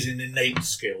is an innate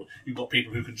skill. You've got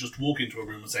people who can just walk into a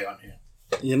room and say, "I'm here."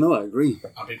 You know, I agree.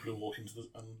 And people who walk into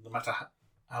and no matter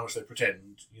how much they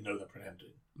pretend, you know they're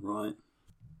pretending. Right.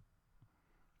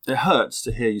 It hurts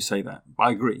to hear you say that.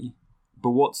 I agree. But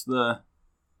a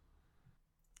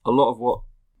lot of what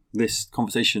this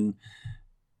conversation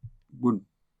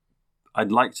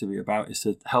I'd like to be about is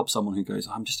to help someone who goes,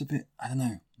 I'm just a bit, I don't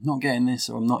know, not getting this,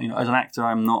 or I'm not, as an actor,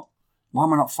 I'm not, why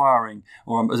am I not firing?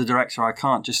 Or as a director, I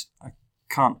can't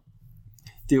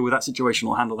deal with that situation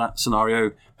or handle that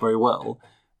scenario very well.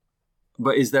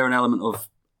 But is there an element of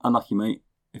unlucky, mate?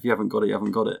 If you haven't got it, you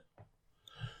haven't got it.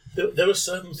 There are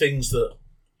certain things that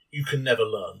you can never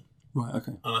learn. Right,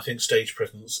 okay. And I think stage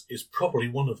presence is probably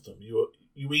one of them. You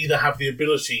either have the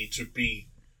ability to be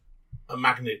a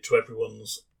magnet to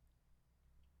everyone's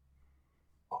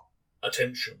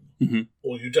attention,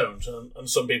 or you don't. And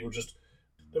some people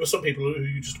there are some people who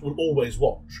you just will always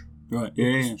watch. Right,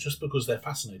 yeah. Just because they're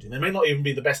fascinating. They may not even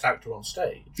be the best actor on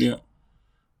stage. Yeah.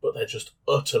 But they're just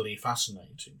utterly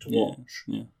fascinating to watch.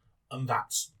 Yeah. And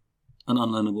that's an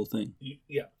unlearnable thing.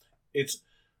 Yeah. It's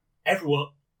everyone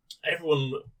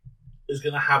is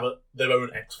going to have their own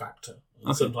X factor.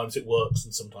 And sometimes it works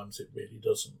and sometimes it really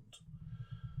doesn't.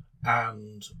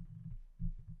 And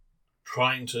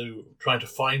trying to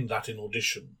find that in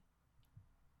audition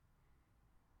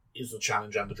is the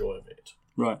challenge and the joy of it.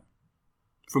 Right.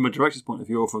 From a director's point of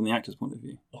view or from the actor's point of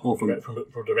view? Or from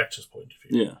a director's point of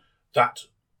view. Yeah. That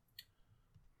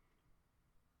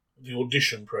the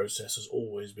audition process has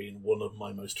always been one of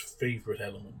my most favourite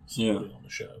elements of putting on the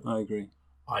show. I agree.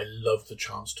 I love the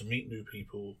chance to meet new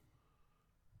people,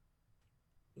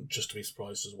 just to be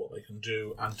surprised as what they can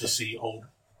do, and to see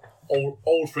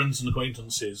old friends and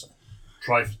acquaintances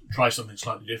try something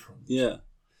slightly different. Yeah.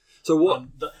 So what?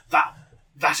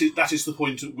 That is the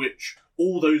point at which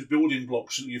all those building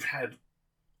blocks that you've had,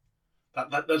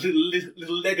 that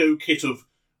little Lego kit of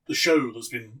the show that's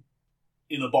been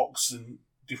in a box in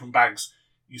different bags,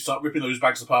 you start ripping those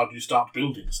bags apart and you start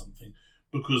building something,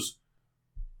 because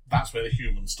that's where the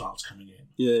human starts coming in.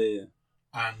 Yeah.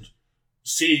 And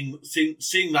seeing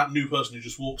that new person who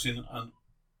just walks in and,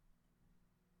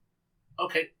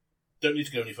 okay, don't need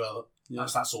to go any further. Yeah.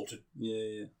 That's that sorted.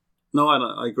 Yeah. No,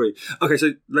 I agree. Okay,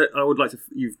 so I would like to.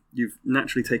 You've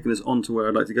naturally taken us on to where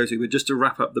I'd like to go to, but just to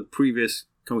wrap up the previous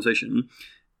conversation,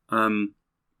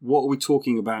 what are we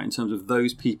talking about in terms of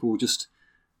those people just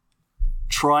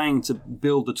trying to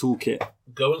build the toolkit?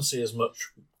 Go and see as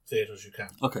much theatre as you can.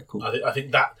 Okay, cool. I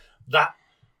think that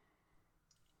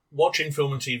watching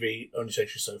film and TV only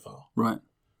takes you so far. Right.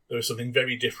 There is something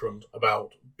very different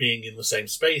about being in the same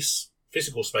space,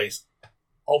 physical space,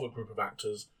 of a group of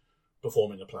actors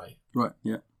performing a play. Right,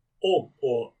 yeah. Or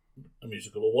a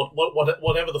musical, or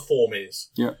whatever the form is.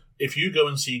 Yeah. If you go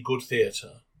and see good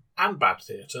theatre and bad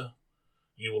theatre,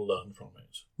 you will learn from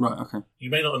it. Right, okay. You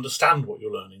may not understand what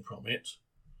you're learning from it,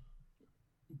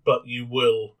 but you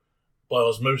will, by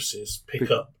osmosis, pick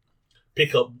up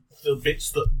the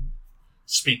bits that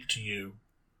speak to you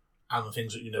and the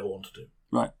things that you never want to do.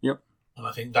 Right, yep. And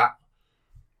I think that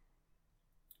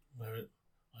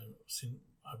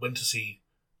I went to see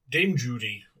Dame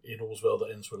Judy in All's Well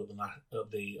That Ends Well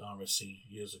at the RSC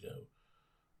years ago.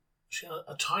 She had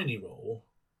a tiny role,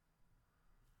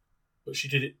 but she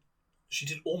did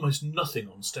almost nothing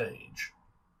on stage.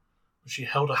 She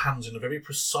held her hands in a very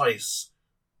precise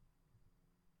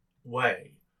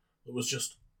way. It was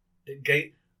just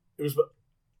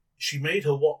she made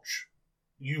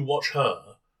you watch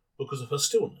her because of her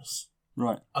stillness.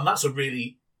 Right. And that's a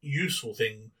really useful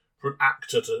thing for an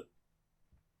actor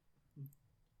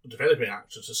developing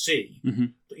actor to see,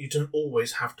 that you don't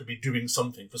always have to be doing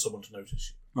something for someone to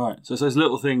notice you. Right. So it's those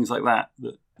little things like that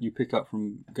you pick up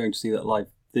from going to see that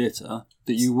live theatre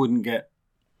that you wouldn't get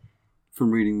from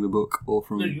reading the book or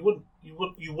from... No, you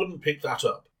wouldn't pick that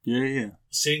up. Yeah.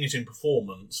 Seeing it in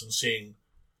performance and seeing,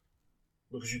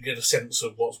 because you get a sense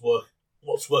of what's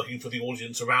working for the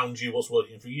audience around you, what's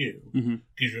working for you,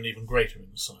 gives you an even greater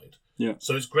insight. Yeah.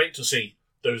 So it's great to see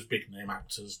those big name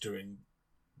actors doing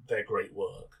their great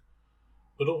work.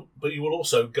 But you will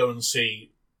also go and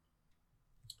see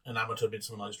an amateur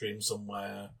Midsummer Night's Dream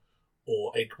somewhere,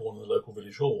 or Acorn in the local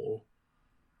village hall,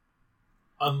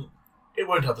 and it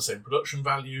won't have the same production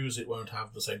values, it won't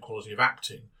have the same quality of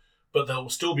acting, but there will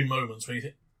still be moments where you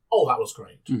think, oh, that was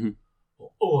great. Mm-hmm.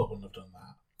 Or, oh, I wouldn't have done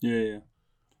that. Yeah.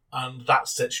 And that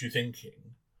sets you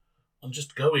thinking. And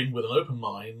just go in with an open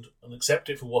mind and accept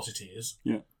it for what it is.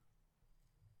 Yeah.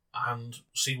 And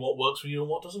see what works for you and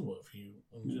what doesn't work for you.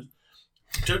 And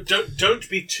just, don't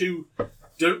be too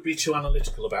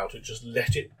analytical about it. Just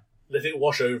let it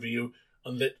wash over you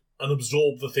and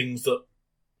absorb the things that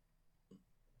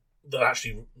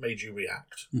actually made you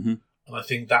react. Mm-hmm. And I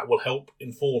think that will help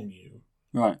inform you,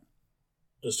 right,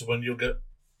 as to when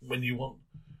you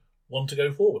want to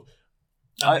go forward.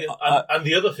 And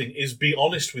the other thing is, be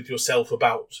honest with yourself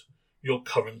about your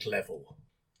current level.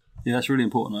 Yeah, that's really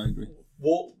important. I agree.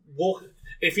 Walk.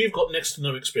 If you've got next to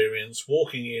no experience,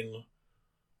 walking in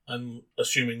and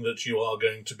assuming that you are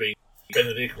going to be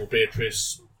Benedict or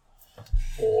Beatrice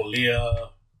or Leah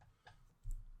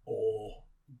or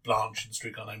Blanche in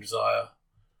Streetcar Named Desire,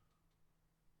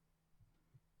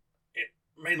 it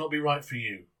may not be right for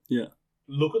you. Yeah.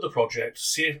 Look at the project,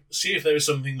 see if there is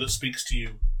something that speaks to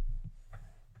you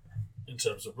in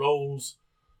terms of roles,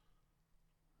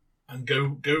 and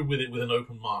go with it with an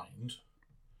open mind,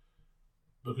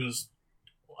 because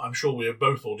I'm sure we have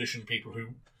both auditioned people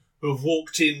who have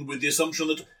walked in with the assumption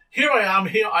that here I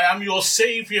am your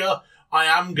saviour, I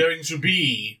am going to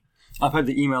be. I've had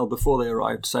the email before they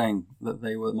arrived saying that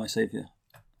they were my saviour,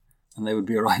 and they would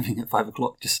be arriving at 5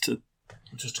 o'clock just to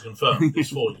confirm this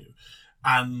for you,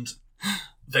 and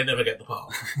they never get the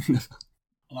part.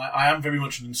 And I am very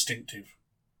much an instinctive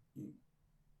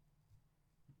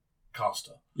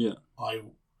caster. Yeah. I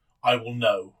will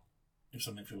know if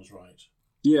something feels right.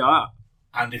 Yeah.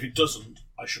 And if it doesn't,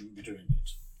 I shouldn't be doing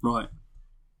it. Right.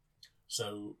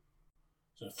 So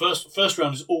first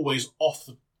round is always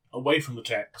away from the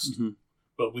text, mm-hmm.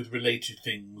 but with related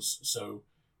things. So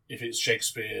if it's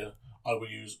Shakespeare, I will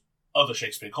use other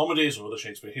Shakespeare comedies or other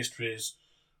Shakespeare histories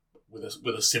with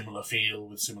a similar feel,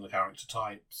 with similar character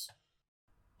types.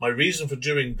 My reason for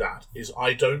doing that is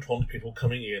I don't want people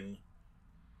coming in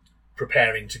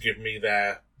preparing to give me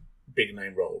their big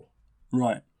name role.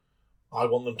 Right. I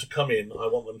want them to come in, I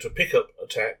want them to pick up a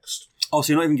text. Oh,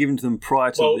 so you're not even giving to them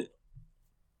prior to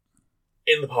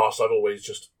in the past, I've always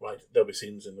just, there'll be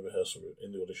scenes in the rehearsal room,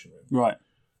 in the audition room. Right.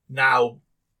 Now,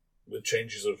 with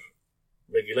changes of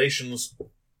regulations,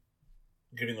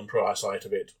 giving them prior sight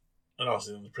of it and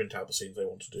asking them to print out the scenes they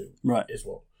want to do is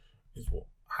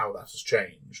how that has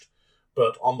changed.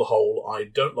 But on the whole, I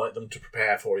don't like them to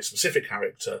prepare for a specific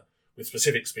character with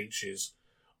specific speeches.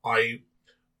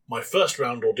 My first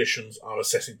round auditions are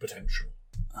assessing potential.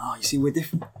 Oh, you see, we're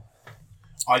different.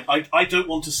 I don't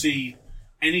want to see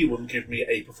anyone give me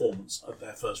a performance at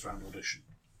their first round audition.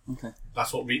 Okay.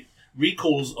 That's what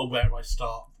recalls are where I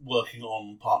start working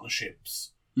on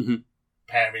partnerships, mm-hmm.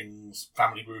 pairings,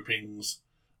 family groupings,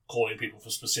 calling people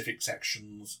for specific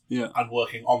sections, yeah. and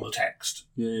working on the text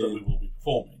that we will be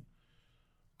performing.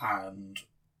 And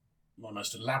my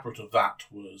most elaborate of that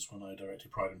was when I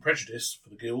directed Pride and Prejudice for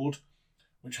the Guild,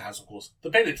 which has, of course,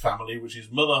 the Bennet family, which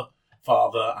is mother,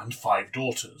 father, and 5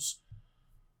 daughters.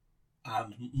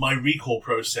 And my recall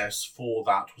process for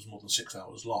that was more than 6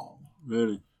 hours long.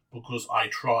 Really? Because I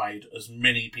tried as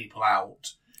many people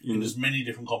out in as many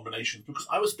different combinations, because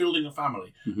I was building a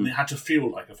family, mm-hmm. and it had to feel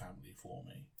like a family for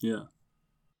me. Yeah.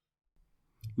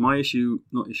 My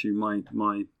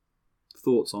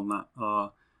thoughts on that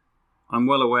are, I'm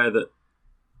well aware that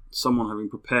someone having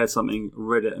prepared something,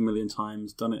 read it a million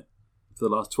times, done it for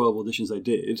the last 12 auditions they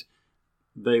did,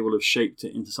 they will have shaped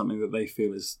it into something that they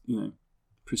feel is,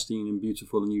 pristine and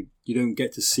beautiful, and you don't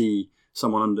get to see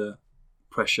someone under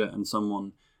pressure and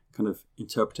someone kind of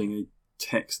interpreting a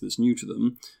text that's new to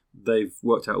them. They've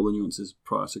worked out all the nuances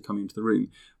prior to coming into the room.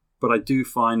 But I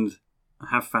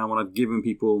have found when I've given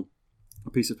people a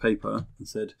piece of paper and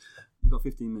said, you've got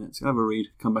 15 minutes, have a read,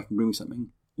 come back and bring me something,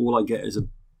 all I get is a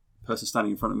person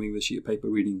standing in front of me with a sheet of paper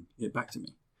reading it back to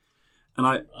me.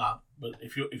 And but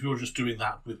if you're just doing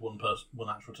that with one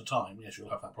actor at a time, yes, you'll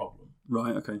have that problem.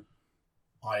 Right, okay.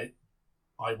 I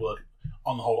work,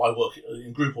 on the whole, I work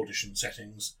in group audition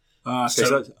settings.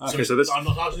 So I'm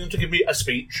not asking them to give me a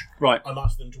speech. Right. I'm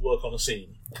asking them to work on a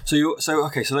scene.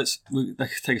 Let's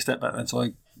take a step back then, so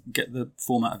I get the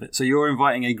format of it. So you're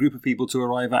inviting a group of people to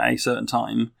arrive at a certain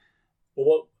time.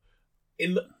 Well,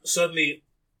 certainly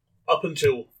up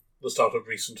until the start of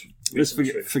recent Let's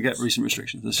forget recent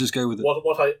restrictions. Let's just go with it.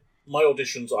 my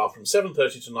auditions are from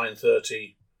 7:30 to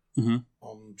 9:30 Mm-hmm.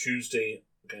 on Tuesday,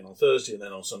 again on Thursday, and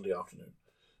then on Sunday afternoon.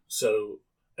 So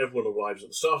everyone arrives at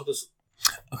the start of this.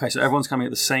 Okay, so everyone's coming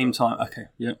at the same time. Okay,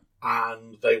 yeah.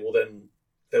 And there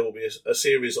will be a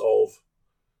series of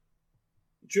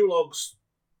duologues,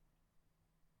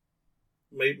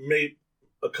 maybe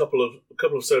a couple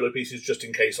of solo pieces just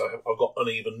in case I've got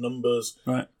uneven numbers.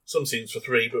 Right. Some scenes for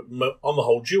 3, but on the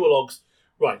whole, duologues.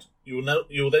 Right, you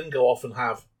will then go off and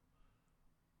have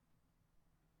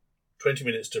 20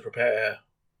 minutes to prepare,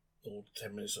 or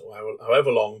 10 minutes, or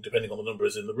however long, depending on the number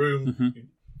is in the room. Mm-hmm.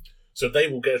 So they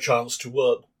will get a chance to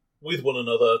work with one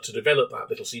another to develop that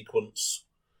little sequence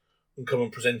and come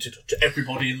and present it to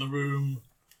everybody in the room.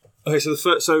 Okay, so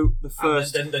the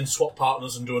first, and then swap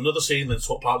partners and do another scene, then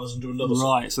swap partners and do another scene.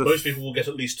 Right. So most people will get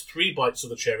at least 3 bites of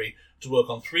the cherry to work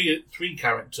on three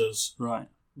characters, right,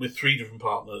 with 3 different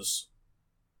partners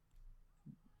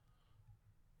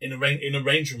in a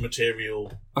range of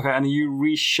material. Okay, and are you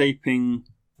reshaping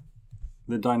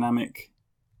the dynamic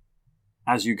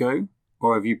as you go,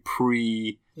 or have you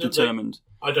predetermined?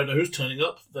 No, I don't know who's turning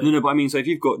up. No, but I mean, so if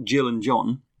you've got Jill and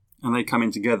John, and they come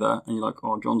in together, and you're like,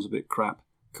 oh, John's a bit crap,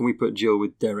 can we put Jill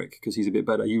with Derek because he's a bit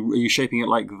better? Are you shaping it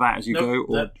like that as you go?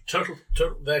 Or total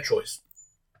their choice.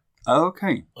 Oh,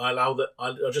 okay. I allow that.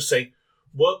 I'll just say,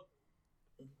 work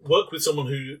with someone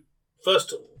who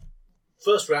first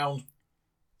round,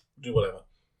 do whatever.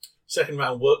 Second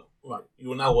round, work right. You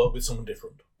will now work with someone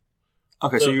different.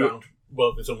 Okay, Third so you round,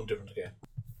 work with someone different again.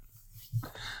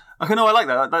 Okay, no, I like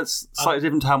that. That's slightly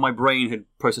different to how my brain had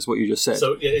processed what you just said.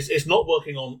 So yeah, it's not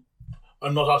working on.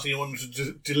 I'm not asking anyone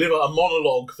to deliver a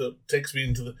monologue that takes me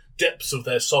into the depths of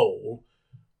their soul.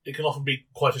 It can often be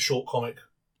quite a short comic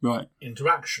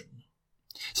interaction.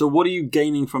 So what are you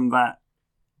gaining from that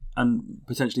and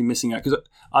potentially missing out? Because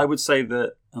I would say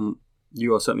that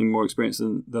you are certainly more experienced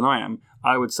than I am.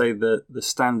 I would say that the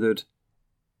standard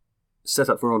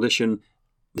setup for an audition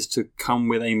is to come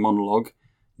with a monologue,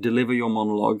 deliver your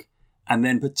monologue, and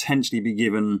then potentially be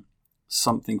given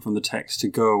something from the text to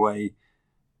go away,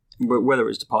 whether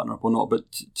it's to partner up or not, but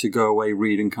to go away,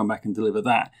 read, and come back and deliver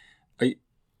that.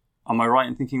 Am I right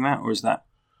in thinking that, or is that?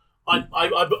 I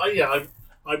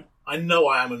know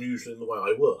I am unusual in the way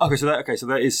I work. Okay, so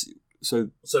that is so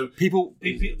people.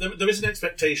 There is an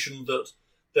expectation that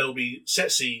there will be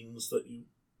set scenes that you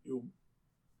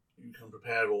can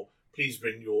prepare, or please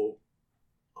bring your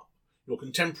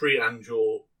contemporary and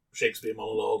your Shakespeare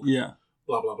monologue. Yeah.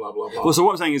 Blah blah blah blah blah. Well, so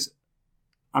what I'm saying is,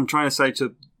 I'm trying to say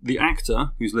to the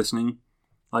actor who's listening,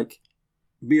 like,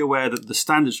 be aware that the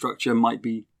standard structure might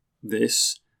be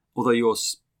this, although you're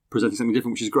presenting something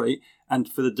different, which is great. And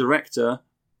for the director,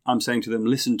 I'm saying to them,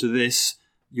 listen to this,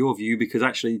 your view, because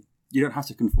actually you don't have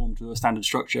to conform to a standard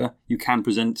structure. You can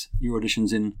present your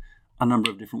auditions in a number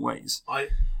of different ways.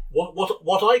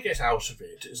 What I get out of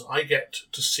it is I get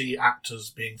to see actors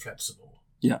being flexible.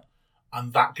 Yeah.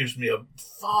 And that gives me a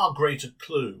far greater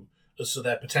clue as to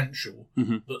their potential,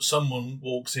 that someone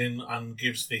walks in and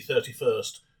gives the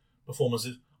 31st performance.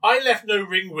 I left no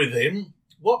ring with him.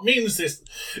 What means this?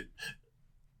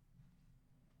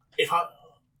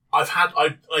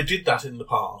 I did that in the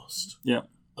past. Yeah.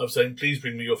 Of saying, please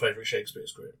bring me your favourite Shakespeare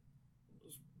script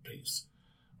piece.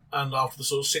 And after the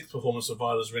sort of 6th performance of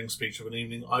Viola's ring speech of an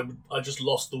evening, I just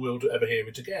lost the will to ever hear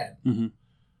it again. Mm-hmm.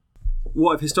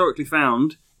 What I've historically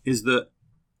found is that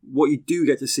what you do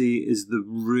get to see is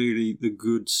the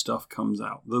good stuff comes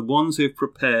out. The ones who've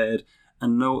prepared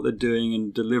and know what they're doing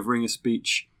and delivering a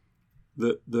speech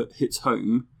that hits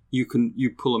home, you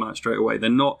pull them out straight away. They're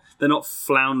not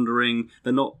floundering.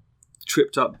 They're not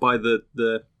tripped up by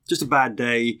the just a bad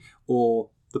day or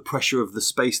the pressure of the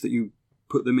space that you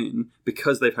put them in,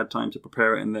 because they've had time to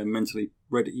prepare it and they're mentally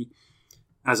ready,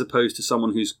 as opposed to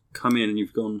someone who's come in and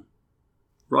you've gone,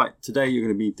 right, today you're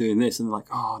going to be doing this, and they're like,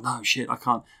 oh no, shit, I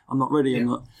can't, I'm not ready.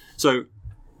 Yeah. So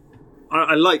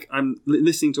I'm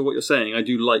listening to what you're saying. I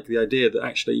do like the idea that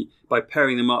actually by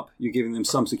pairing them up, you're giving them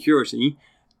some security,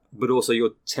 but also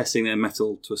you're testing their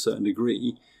mettle to a certain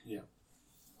degree. Yeah.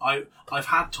 I've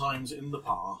had times in the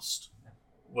past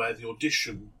where the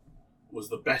audition was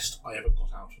the best I ever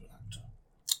got out of an actor.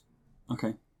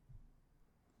 Okay.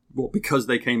 Well, because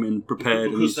they came in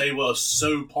prepared? Because they were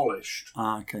so polished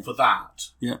for that.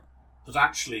 Yeah. That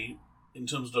actually, in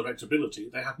terms of directability,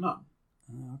 they had none.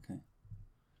 Okay.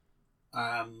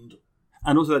 And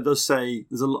also that does say,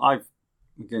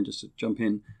 again, just to jump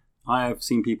in, I have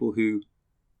seen people who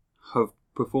have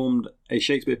performed a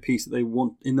Shakespeare piece that they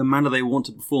want, in the manner they want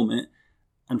to perform it,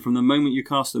 and from the moment you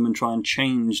cast them and try and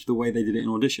change the way they did it in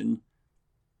audition,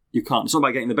 you can't. It's not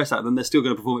about getting the best out of them. They're still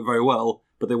going to perform it very well,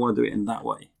 but they want to do it in that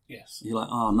way. Yes. You're like,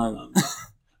 oh no.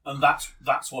 And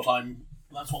that's what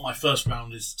my first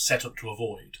round is set up to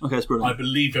avoid. Okay, that's brilliant. I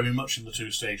believe very much in the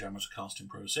 2-stage amateur casting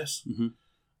process,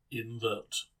 in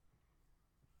that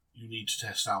you need to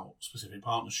test out specific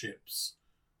partnerships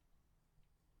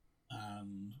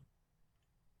and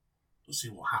see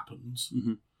what happens.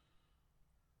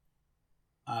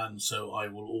 And so I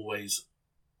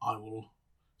will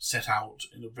set out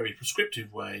in a very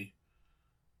prescriptive way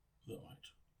that, right,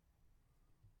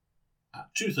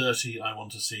 at 2:30 I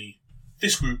want to see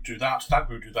this group do that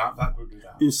group do that group do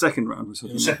that. In the second round,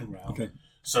 in the second round. Okay.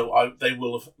 So they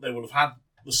will have had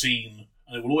the scene,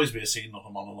 and it will always be a scene, not a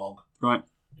monologue. Right.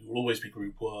 It will always be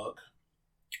group work.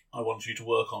 I want you to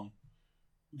work on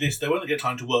this. They won't get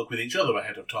time to work with each other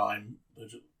ahead of time.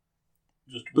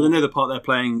 But they know the part they're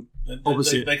playing.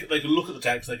 Obviously, they can look at the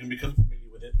text. They can become familiar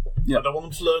with it. Yeah. I don't want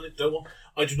them to learn it.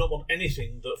 I do not want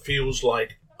anything that feels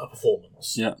like a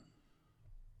performance. Yeah.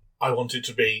 I want it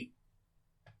to be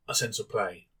a sense of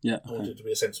play. Yeah. I want it to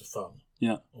be a sense of fun.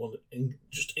 Yeah. I want it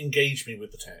just engage me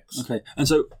with the text. Okay. And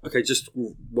so, just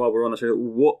while we're on that,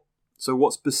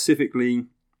 what specifically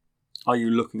are you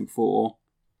looking for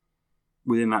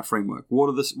within that framework? What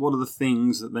are the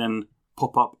things that then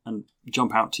pop up and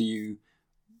jump out to you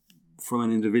from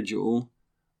an individual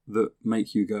that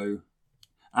make you go?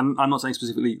 And I'm not saying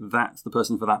specifically that's the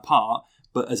person for that part,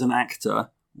 but as an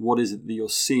actor, what is it that you're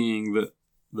seeing that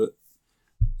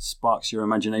sparks your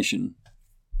imagination?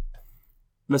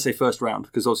 Let's say first round,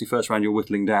 because obviously first round you're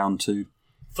whittling down to...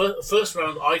 First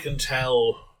round, I can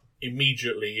tell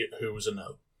immediately who was a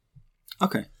no.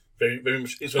 Okay.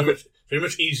 It's very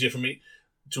much easier for me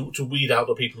to weed out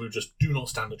the people who just do not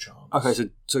stand a chance. Okay,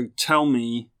 so tell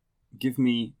me, give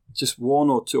me just one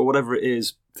or two, or whatever it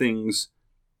is, things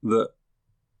that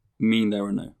mean they're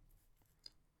a no.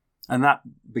 And that,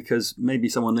 because maybe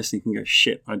someone listening can go,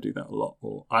 shit, I do that a lot,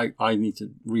 or I need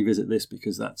to revisit this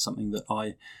because that's something that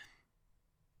I,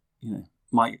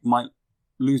 might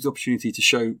lose the opportunity to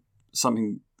show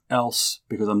something else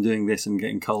because I'm doing this and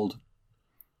getting cold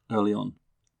early on.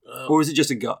 Or is it just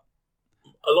a gut?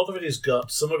 A lot of it is gut.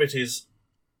 Some of it is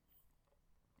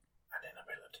an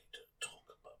inability to talk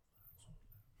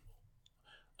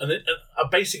about. A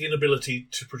basic inability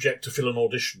to project to fill an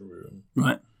audition room.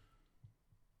 Right.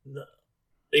 No,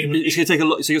 it's going to take a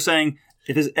lot. So you're saying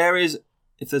if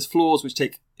there's flaws it's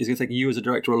going to take you as a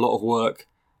director a lot of work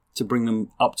to bring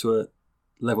them up to a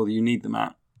level that you need them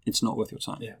at, it's not worth your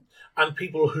time. Yeah. And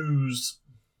people whose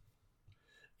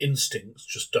instincts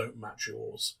just don't match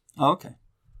yours. Oh, okay.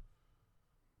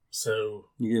 So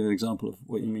you give an example of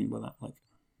what you mean by that, like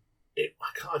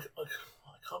I can't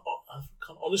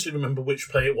honestly remember which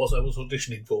play it was I was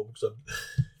auditioning for because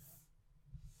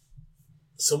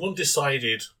someone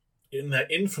decided, in their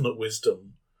infinite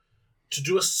wisdom, to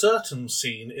do a certain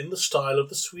scene in the style of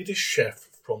the Swedish chef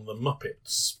from the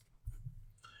Muppets.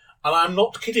 And I'm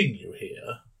not kidding you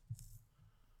here.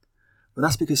 But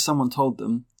that's because someone told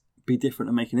them be different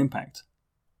and make an impact,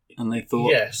 and they thought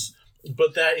yes.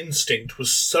 But their instinct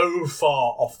was so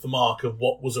far off the mark of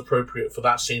what was appropriate for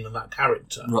that scene and that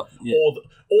character, right, yeah.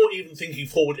 or even thinking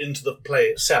forward into the play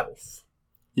itself.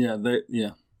 Yeah, That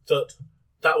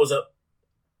was a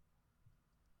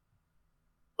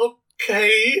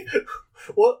okay.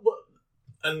 What?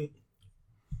 And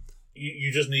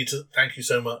you just need to thank you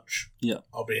so much. Yeah,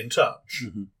 I'll be in touch.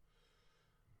 Mm-hmm.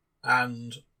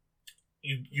 And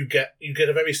you get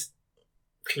a very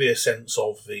clear sense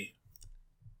of the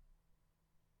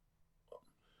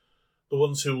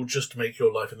ones who will just make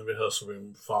your life in the rehearsal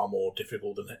room far more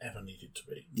difficult than it ever needed to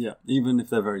be. Yeah, even if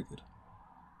they're very good.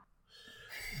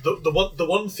 The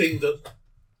one thing that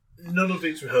none of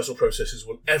these rehearsal processes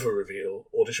will ever reveal,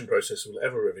 audition processes will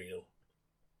ever reveal,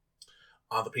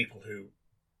 are the people who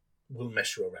will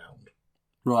mess you around.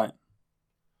 Right.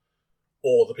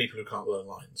 Or the people who can't learn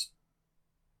lines.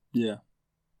 Yeah.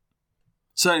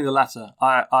 Certainly the latter.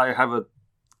 I have a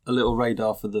little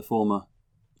radar for the former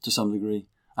to some degree.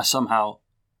 There's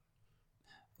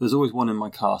always one in my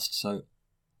cast, so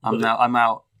I'm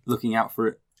out looking out for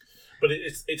it. But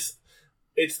it's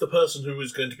the person who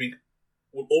is going to be,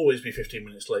 will always be 15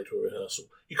 minutes late to a rehearsal.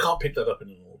 You can't pick that up in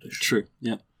an audition. True,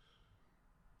 yeah.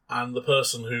 And the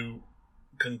person who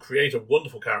can create a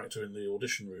wonderful character in the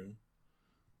audition room,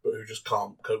 but who just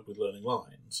can't cope with learning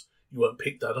lines, you won't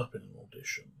pick that up in an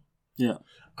audition. Yeah.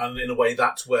 And in a way,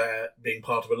 that's where being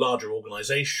part of a larger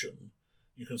organisation,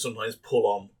 you can sometimes pull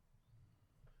on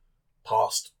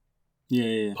past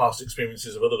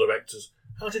experiences of other directors.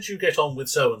 How did you get on with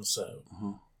so-and-so?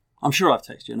 Uh-huh. I'm sure I've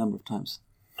texted you a number of times.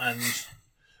 And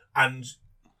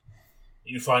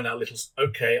you find out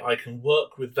okay, I can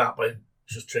work with that by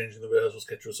just changing the rehearsal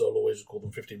schedule, so I'll always record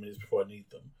them 15 minutes before I need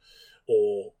them.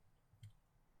 Or,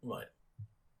 right,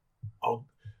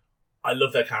 I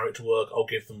love their character work, I'll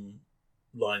give them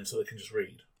lines so they can just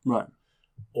read. Right.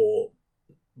 Or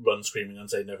run screaming and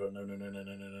say never,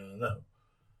 no.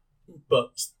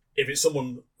 But if it's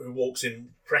someone who walks in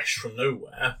fresh from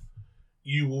nowhere,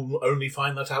 you will only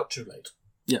find that out too late.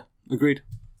 Yeah, agreed.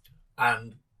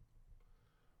 And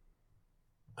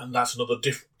that's another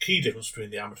key difference between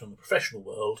the amateur and the professional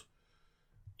world,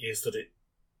 is that it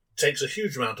takes a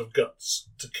huge amount of guts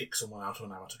to kick someone out of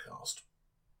an amateur cast.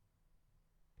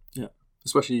 Yeah,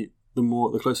 especially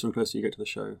the closer and closer you get to the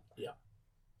show. Yeah.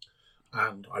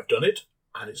 And I've done it,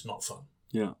 and it's not fun.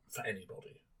 Yeah. For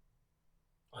anybody.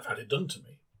 I've had it done to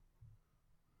me.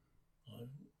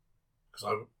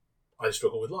 Because I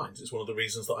struggle with lines. It's one of the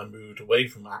reasons that I moved away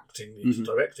from acting into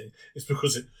directing. It's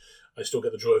because I still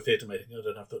get the joy of theatre making. I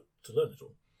don't have to learn it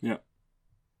all. Yeah.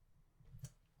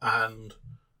 And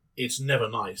it's never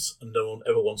nice, and no one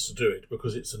ever wants to do it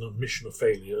because it's an admission of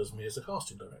failure as me as a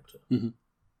casting director. Mm-hmm.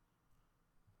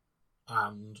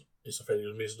 And it's a failure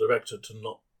of me as a director to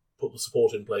not put the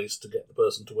support in place to get the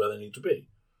person to where they need to be.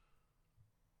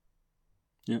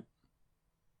 Yeah.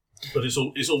 But it's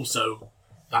also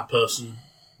that person,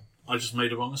 I just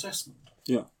made a wrong assessment.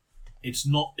 Yeah. It's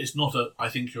not I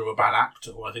think you're a bad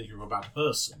actor or I think you're a bad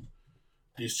person.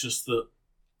 It's just that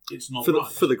it's not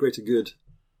right. For the greater good.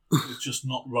 It's just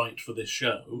not right for this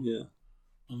show. Yeah.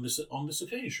 On this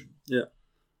occasion. Yeah.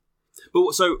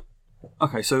 But so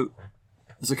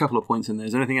there's a couple of points in there.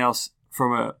 Is there anything else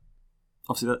from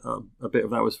obviously a bit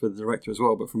of that was for the director as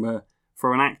well, but from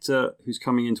an actor who's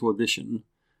coming into audition,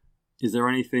 is there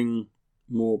anything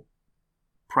more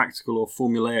practical or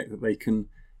formulaic that they can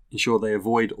ensure they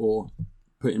avoid or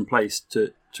put in place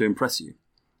to impress you?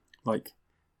 Like,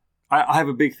 I have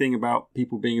a big thing about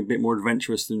people being a bit more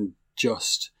adventurous than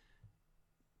just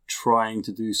trying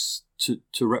to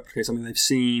replicate something they've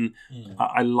seen.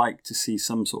 I like to see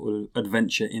some sort of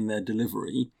adventure in their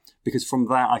delivery, because from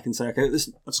that I can say, okay,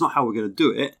 that's not how we're going to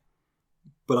do it,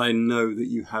 but I know that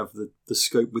you have the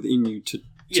scope within you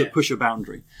to push a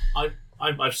boundary.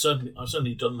 I've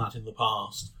certainly done that in the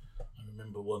past. I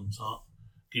remember once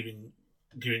giving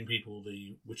people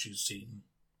the witches scene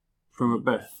from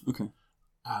Macbeth, okay,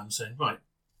 and saying, right,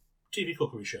 TV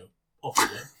cookery show, off you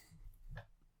go.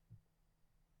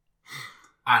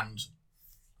 And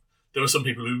there were some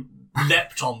people who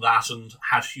leapt on that and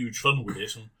had huge fun with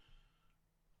it, and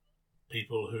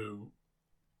people who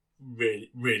really,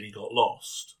 really got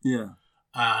lost. Yeah.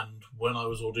 And when I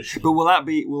was auditioning, but will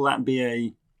that be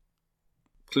a?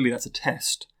 Clearly, that's a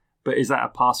test. But is that a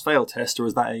pass-fail test, or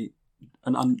is that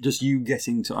just you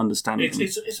getting to understand?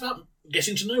 It's about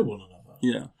getting to know one another.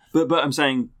 Yeah, but I'm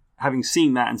saying, having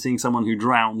seen that and seeing someone who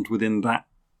drowned within that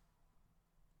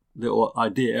little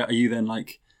idea, are you then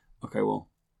like, okay, well,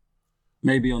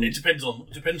 maybe on? It depends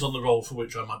on the role for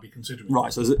which I might be considering.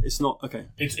 Right, so it's not okay.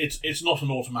 It's not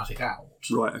an automatic out.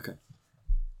 Right, okay.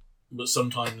 But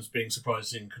sometimes being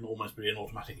surprising can almost be an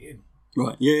automatic in.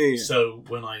 Right, yeah. So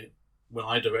when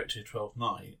I directed 12th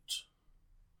Night,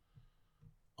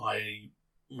 I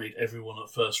made everyone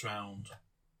at first round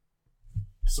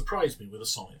surprise me with a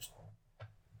sonnet.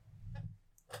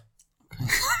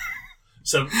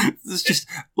 So there's just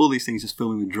all these things just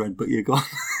fill me with dread, but you're gone.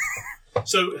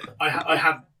 So I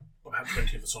had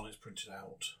 20 of the sonnets printed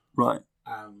out, right,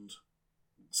 and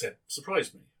said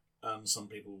surprise me, and some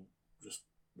people just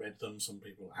read them, some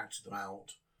people acted them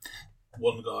out.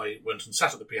 One guy went and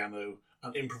sat at the piano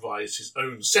and improvised his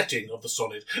own setting of the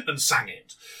sonnet and sang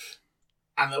it,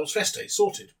 and that was Feste,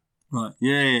 sorted. Right,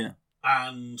 yeah.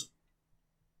 And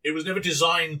it was never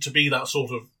designed to be that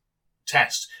sort of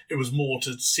test. It was more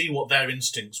to see what their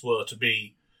instincts were to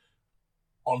be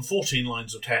on 14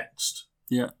 lines of text.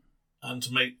 Yeah. And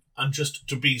just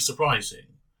to be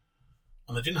surprising.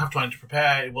 And they didn't have time to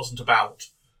prepare. It wasn't about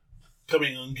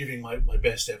coming and giving my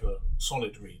best ever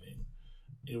sonnet reading.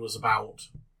 It was about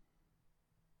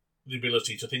the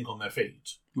ability to think on their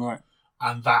feet. Right.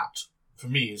 And that, for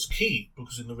me, is key,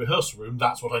 because in the rehearsal room,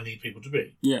 that's what I need people to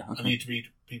be. Yeah. Okay. I need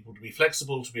people to be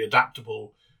flexible, to be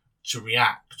adaptable, to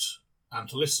react, and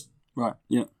to listen. Right,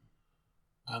 yeah.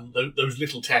 And those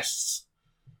little tests,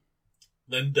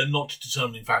 they're not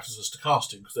determining factors as to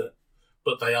casting,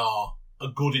 but they are a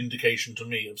good indication to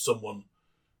me of someone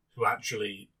who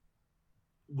actually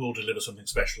will deliver something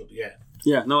special at the end.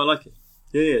 Yeah, no, I like it.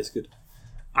 Yeah, it's good.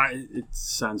 It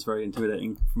sounds very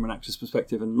intimidating from an actor's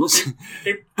perspective, and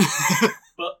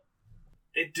but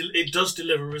it does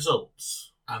deliver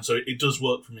results, and so it does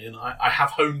work for me. And I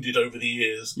have honed it over the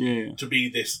years to be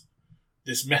this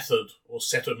this method or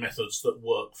set of methods that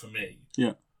work for me.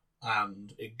 Yeah.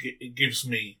 And it gives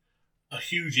me a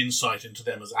huge insight into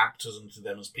them as actors, and to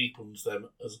them as people, and to them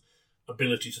as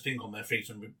ability to think on their feet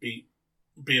and be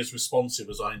as responsive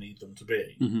as I need them to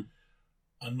be,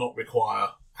 and not require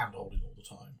hand-holding all the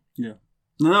time. Yeah.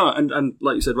 No, and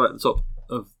like you said right at the top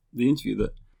of the interview,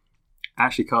 that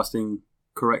actually casting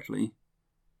correctly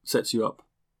sets you up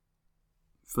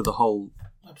for the whole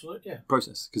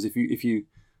process. Because if you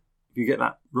get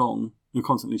that wrong, you're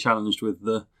constantly challenged with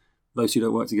those who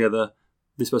don't work together.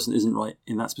 This person isn't right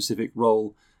in that specific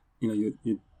role.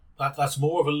 You that's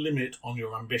more of a limit on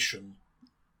your ambition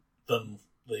than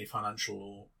the financial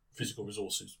or physical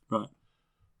resources. Right.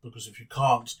 Because if you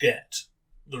can't get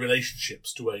the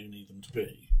relationships to where you need them to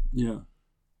be,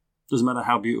 doesn't matter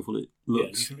how beautiful it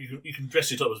looks. Yeah, you can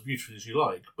dress it up as beautifully as you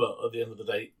like, but at the end of the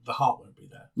day, the heart won't be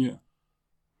there. Yeah.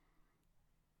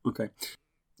 Okay.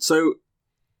 So,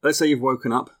 let's say you've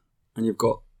woken up and you've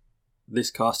got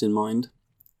this cast in mind.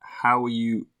 How are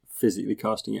you physically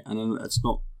casting it? And it's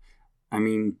not. I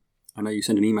mean, I know you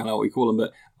send an email out, what you call them,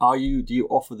 but do you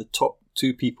offer the top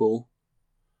two people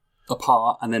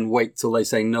apart and then wait till they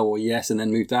say no or yes and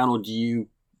then move down, or do you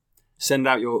send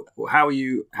out your?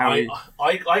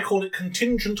 I call it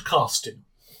contingent casting.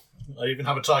 I even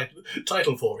have a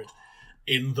title for it.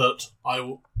 In that,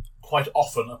 quite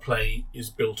often a play is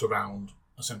built around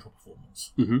a central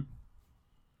performance. Mm-hmm.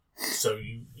 So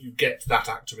you get that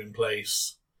actor in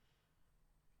place.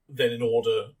 Then, in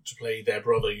order to play their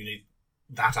brother, you need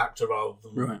that actor rather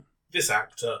than this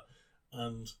actor,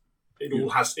 and it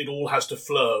all has to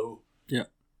flow. Yeah.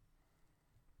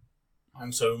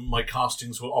 And so my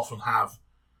castings will often have,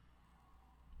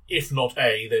 if not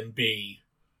A, then B.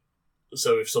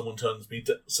 So if someone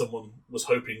someone was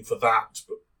hoping for that,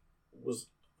 but was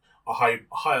a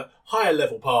higher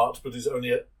level part, but is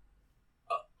only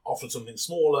offered something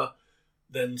smaller,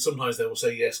 then sometimes they will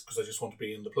say yes because they just want to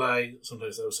be in the play.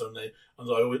 Sometimes they will say no,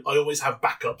 and I always have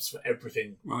backups for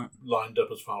everything lined up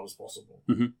as far as possible.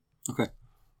 Mm-hmm. Okay.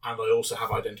 And I also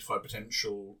have identified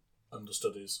potential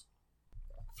understudies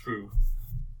through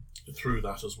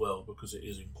that as well, because it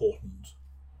is important.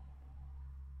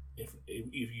 If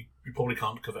you probably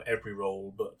can't cover every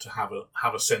role, but to have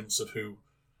a sense of who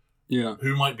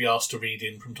might be asked to read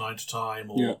in from time to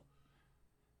time, or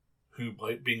who,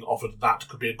 by being offered that,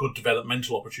 could be a good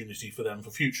developmental opportunity for them for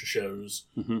future shows,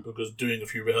 because doing a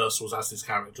few rehearsals as this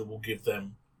character will give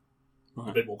them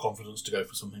a bit more confidence to go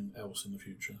for something else in the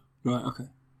future. Right, okay.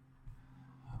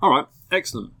 All right,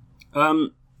 excellent.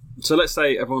 So let's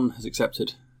say everyone has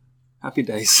accepted. Happy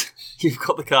days. You've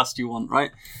got the cast you want,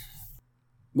 right?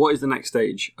 What is the next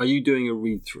stage? Are you doing a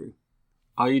read-through?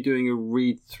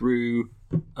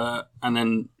 And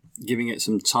then giving it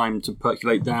some time to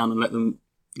percolate down and let them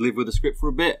live with the script for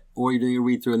a bit? Or are you doing a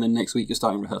read-through and then next week you're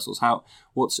starting rehearsals? Or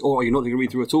are you not doing a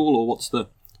read-through at all? Or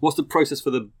what's the process for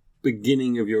the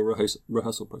beginning of your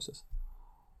rehearsal process?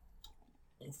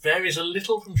 It varies a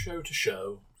little from show to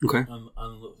show. Okay. And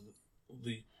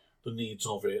the needs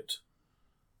of it.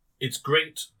 It's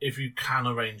great if you can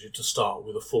arrange it to start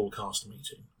with a full cast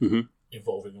meeting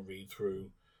involving a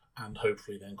read-through and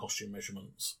hopefully then costume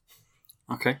measurements.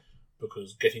 Okay.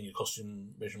 Because getting your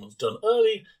costume measurements done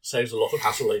early saves a lot of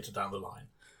hassle later down the line.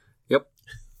 Yep.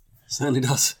 Certainly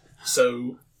does.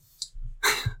 So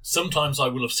sometimes I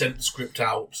will have sent the script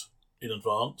out in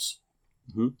advance.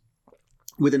 Mm-hmm.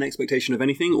 With an expectation of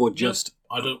anything, or just...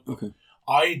 No, I don't. Okay.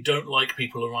 I don't like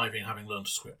people arriving having learned a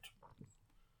script.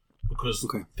 Because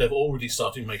they've already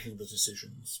started making the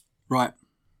decisions. Right.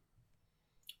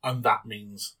 And that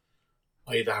means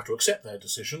I either have to accept their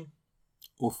decision,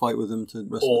 or fight with them to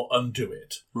or undo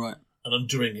it. Right. And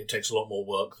undoing it takes a lot more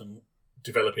work than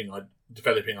developing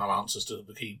our answers to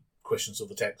the key questions of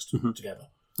the text together.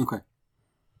 Okay.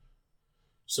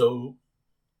 So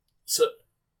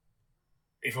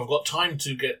if I've got time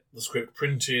to get the script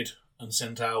printed and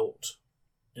sent out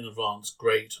in advance,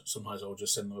 great. Sometimes I'll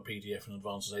just send them a PDF in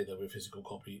advance and say there'll be a physical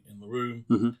copy in the room.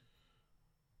 Mm-hmm.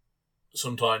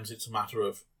 Sometimes it's a matter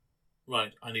of,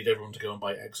 right, I need everyone to go and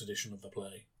buy X edition of the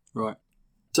play. Right.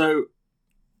 So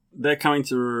they're coming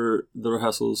to the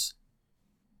rehearsals.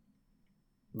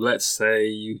 Let's say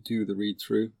you do the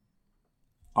read-through.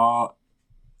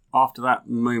 After that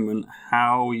moment,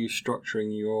 how are you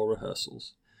structuring your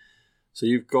rehearsals? So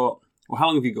you've got... Well, how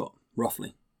long have you got,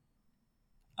 roughly?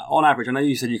 On average, I know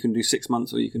you said you can do 6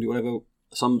 months or you can do whatever.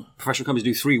 Some professional companies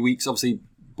do 3 weeks, obviously.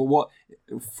 But what,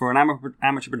 for an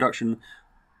amateur production,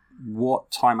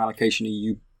 what time allocation are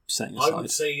you setting aside? I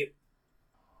would say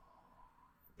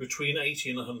between 80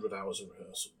 and 100 hours of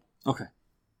rehearsal. Okay.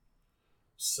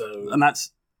 So, and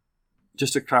that's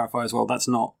just to clarify as well, that's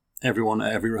not everyone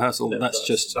at every rehearsal. No, that's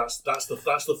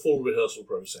the full rehearsal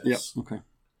process. Yeah. Okay.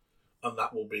 And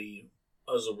that will be,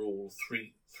 as a rule,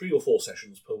 three or four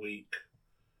sessions per week,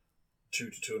 2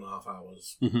 to 2.5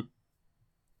 hours. Mm-hmm.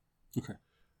 Okay.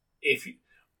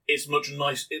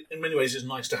 In many ways, it's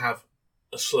nice to have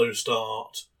a slow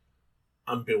start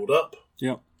and build up.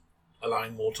 Yeah.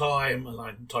 Allowing time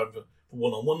for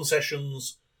one-on-one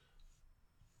sessions.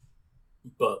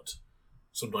 But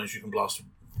sometimes you can blast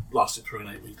it through in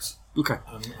 8 weeks. Okay.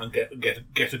 And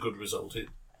get a good result.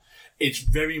 It's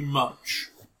very much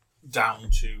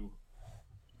down to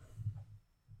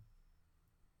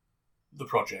the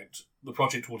project. The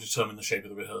project will determine the shape of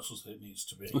the rehearsals that it needs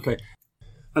to be. Okay.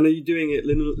 And are you doing it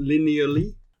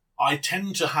linearly? I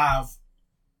tend to have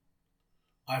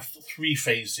 3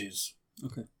 phases.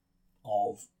 Okay.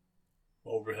 Of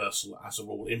rehearsal as a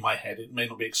rule in my head. It may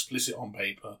not be explicit on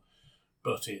paper,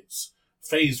 but it's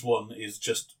phase 1 is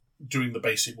just doing the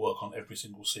basic work on every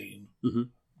single scene, mm-hmm.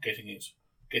 getting it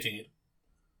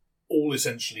all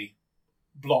essentially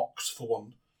blocked for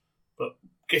one, but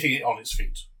getting it on its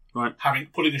feet. Right.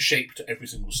 Putting a shape to every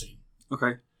single scene.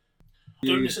 Okay.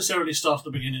 Don't necessarily start at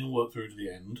the beginning and work through to the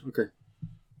end. Okay.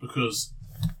 Because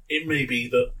it may be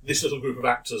that this little group of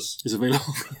actors is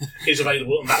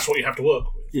available, and that's what you have to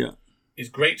work with. Yeah. It's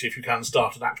great if you can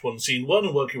start at Act 1, Scene 1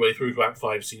 and work your way through to Act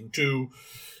 5, Scene 2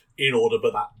 in order,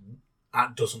 but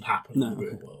that doesn't happen in the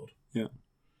real world. Yeah.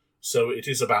 So it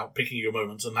is about picking your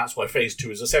moments, and that's why Phase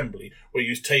 2 is assembly, where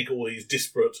you take all these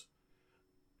disparate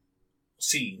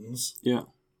scenes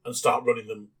and start running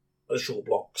them as short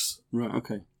blocks. Right,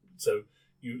 okay. So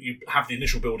you have the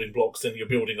initial building blocks, then you're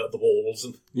building up the walls.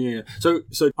 And yeah. So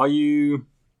are you...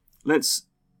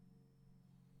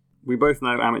 We both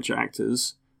know amateur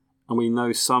actors, and we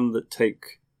know some that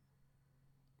take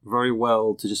very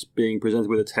well to just being presented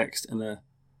with a text and a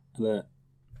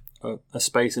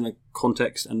space and a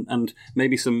context and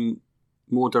maybe some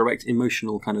more direct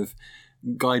emotional kind of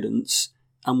guidance,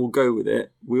 and we'll go with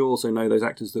it. We also know those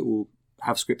actors that will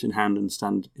have script in hand and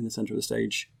stand in the centre of the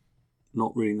stage,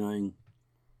 not really knowing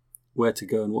where to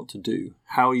go and what to do.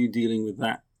 How are you dealing with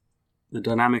that? The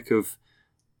dynamic of,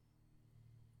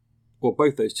 well,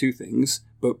 both those two things,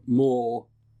 but more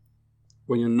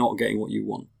when you're not getting what you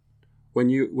want. When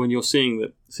you're seeing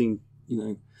that scene,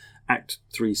 Act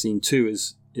 3, Scene 2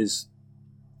 is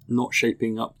not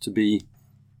shaping up to be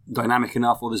dynamic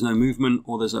enough, or there's no movement,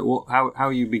 or there's how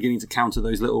are you beginning to counter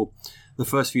the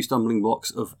first few stumbling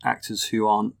blocks of actors who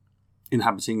aren't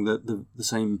inhabiting the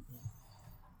same?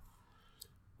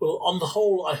 Well, on the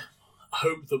whole, I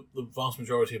hope that the vast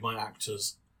majority of my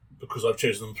actors, because I've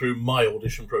chosen them through my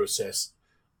audition process,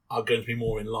 are going to be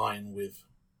more in line with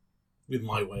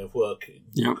my way of working,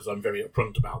 because I'm very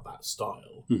upfront about that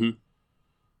style. Mm-hmm.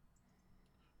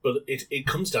 But it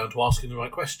comes down to asking the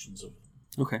right questions of them.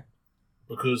 Okay.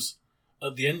 Because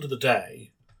at the end of the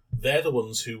day, they're the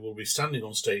ones who will be standing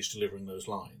on stage delivering those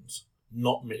lines,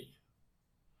 not me.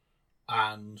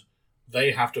 And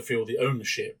they have to feel the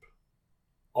ownership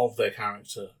of their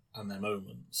character and their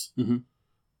moments. Mm-hmm.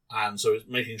 And so it's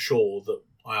making sure that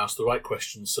I ask the right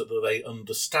questions so that they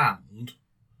understand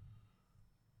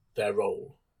their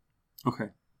role. Okay.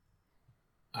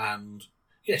 And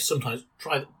yes, sometimes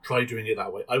try doing it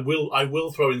that way. I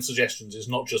will throw in suggestions. It's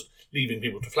not just leaving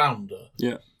people to flounder.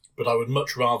 Yeah. But I would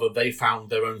much rather they found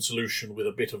their own solution with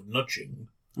a bit of nudging.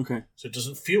 Okay. So it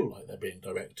doesn't feel like they're being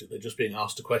directed. They're just being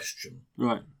asked a question.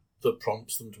 Right. That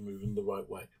prompts them to move in the right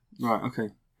way. Right,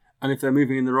 okay. And if they're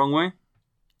moving in the wrong way?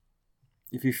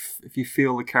 If you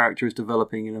feel the character is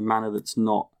developing in a manner that's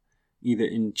not either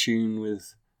in tune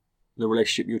with the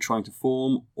relationship you're trying to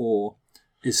form, or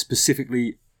is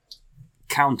specifically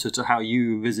counter to how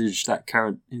you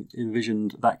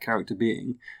envisioned that character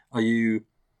being, are you...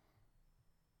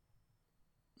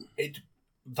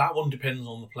 That one depends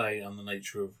on the play and the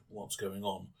nature of what's going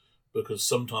on, because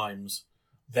sometimes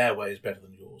their way is better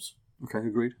than yours. Okay,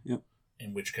 agreed, yeah.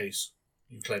 In which case,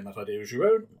 you claim that idea as your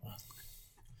own,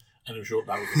 and I'm sure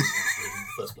that was in the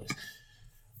first place.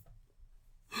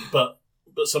 But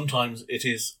sometimes it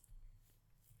is,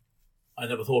 I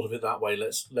never thought of it that way.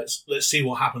 Let's see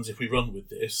what happens if we run with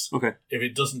this. Okay. If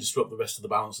it doesn't disrupt the rest of the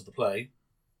balance of the play,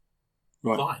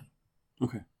 right. Fine.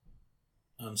 Okay.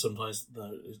 And sometimes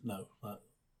no,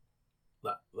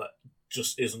 that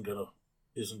just isn't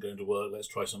going to work. Let's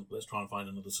try and find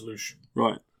another solution.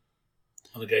 Right.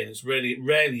 And again, it's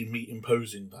rarely me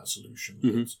imposing that solution.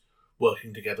 Mm-hmm. It's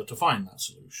working together to find that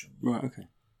solution. Right. Okay.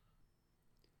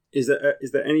 Is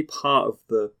there any part of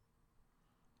the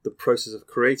process of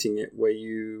creating it where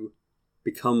you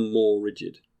become more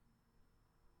rigid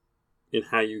in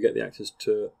how you get the actors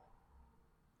to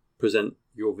present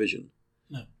your vision?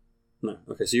 No.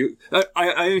 Okay. So you,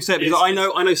 I only say it because I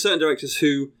know certain directors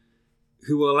who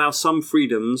will allow some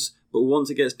freedoms, but once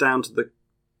it gets down to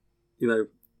the,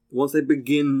 once they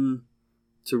begin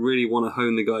to really want to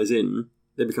hone the guys in,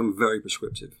 they become very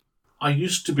prescriptive. I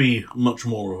used to be much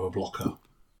more of a blocker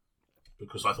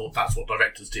because I thought that's what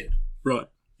directors did. Right.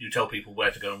 You tell people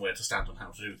where to go and where to stand and how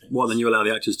to do things. Well, then you allow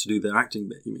the actors to do their acting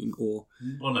bit, you mean? Or...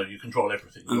 Well, no, you control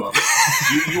everything. You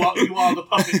are the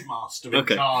puppet master in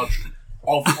charge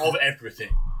of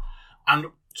everything. And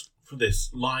for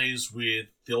this lies with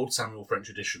the old Samuel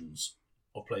French editions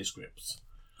of play scripts.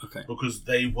 Okay. Because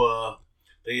they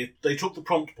took the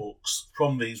prompt books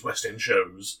from these West End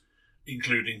shows,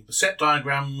 including the set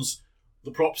diagrams,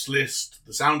 the props list,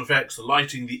 the sound effects, the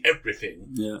lighting, the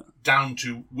everything, down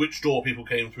to which door people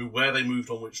came through, where they moved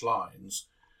on which lines.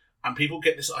 And people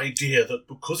get this idea that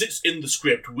because it's in the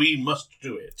script, we must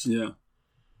do it. Yeah.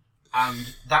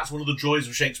 And that's one of the joys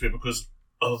of Shakespeare, because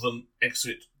other than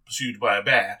Exit Pursued by a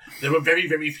Bear, there are very,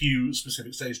 very few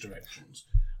specific stage directions.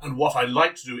 And what I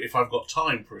like to do, if I've got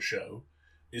time for a show,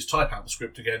 is type out the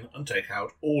script again and take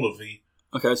out all of the...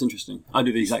 Okay, that's interesting. I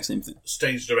do the exact same thing.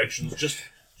 ...stage directions, just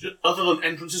other than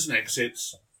entrances and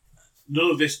exits,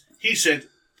 none of this. He said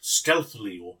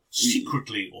stealthily or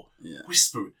secretly or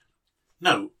whisper.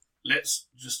 No, let's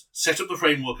just set up the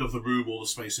framework of the room or the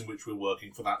space in which we're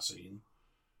working for that scene.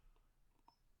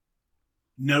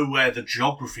 Know where the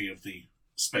geography of the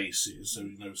space is.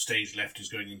 So, stage left is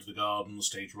going into the garden,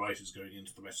 stage right is going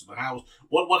into the rest of the house.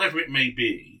 Whatever it may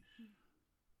be.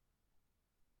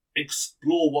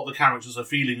 Explore what the characters are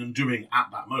feeling and doing at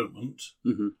that moment.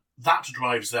 Mm-hmm. That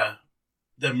drives their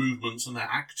movements and their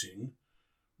acting,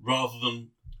 rather than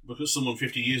because someone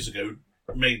 50 years ago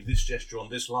made this gesture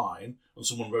on this line and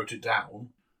someone wrote it down.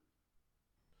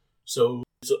 So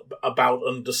it's about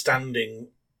understanding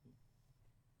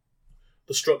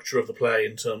the structure of the play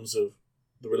in terms of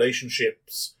the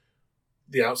relationships,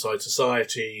 the outside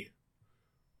society,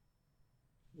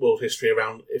 world history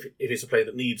around, if it's a play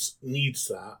that needs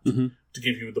that, to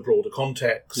give you the broader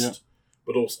context,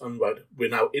 but also, and we're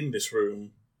now in this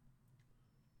room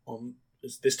on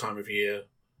this time of year,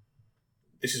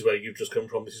 this is where you've just come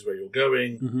from, this is where you're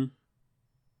going,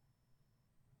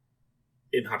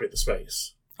 inhabit the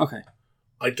space. Okay.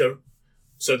 I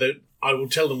will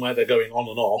tell them where they're going on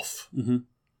and off,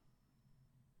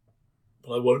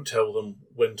 but I won't tell them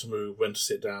when to move, when to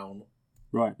sit down.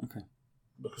 Right, okay.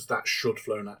 Because that should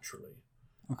flow naturally.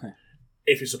 Okay.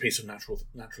 If it's a piece of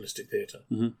naturalistic theatre.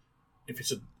 If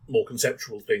it's a more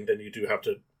conceptual thing, then you do have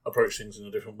to approach things in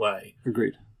a different way.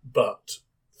 Agreed. But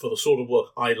for the sort of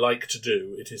work I like to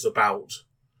do, it is about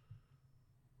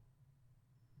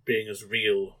being as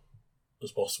real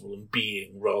as possible and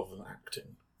being rather than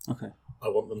acting. Okay. I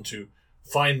want them to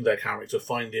find their character,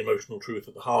 find the emotional truth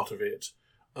at the heart of it,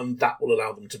 and that will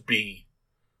allow them to be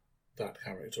that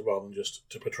character rather than just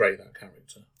to portray that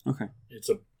character. Okay.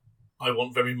 I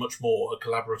want very much more a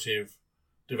collaborative,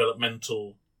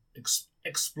 developmental,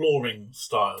 exploring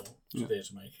style to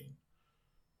theatre making.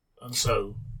 And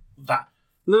so that...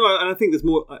 No, and I think there's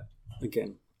more...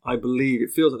 Again, I believe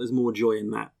it feels like there's more joy in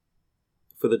that.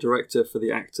 For the director, for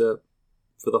the actor,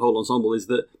 for the whole ensemble, is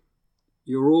that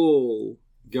you're all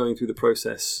going through the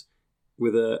process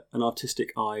with an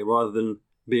artistic eye rather than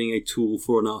being a tool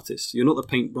for an artist. You're not the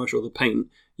paintbrush or the paint.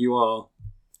 You're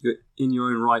in your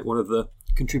own right one of the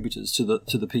contributors to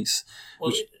the piece.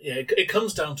 Well, it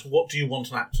comes down to, what do you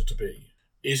want an actor to be?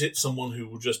 Is it someone who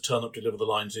will just turn up, deliver the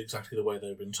lines exactly the way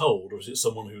they've been told, or is it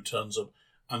someone who turns up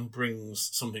and brings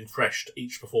something fresh to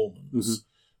each performance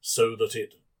so that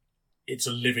it's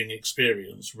a living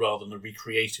experience rather than a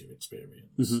recreative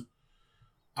experience?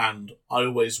 And I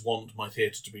always want my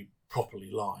theatre to be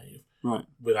properly live, right,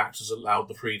 with actors allowed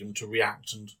the freedom to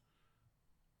react and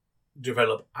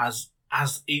develop as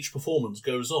each performance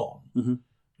goes on.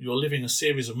 You're living a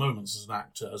series of moments as an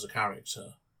actor, as a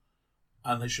character,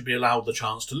 and they should be allowed the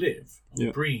chance to live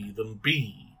and breathe and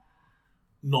be,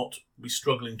 not be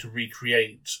struggling to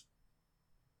recreate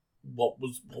what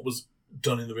was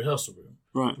done in the rehearsal room.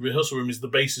 Right. The rehearsal room is the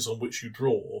basis on which you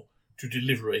draw to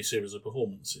deliver a series of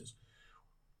performances.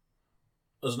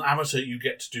 As an amateur, you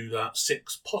get to do that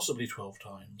 6, possibly 12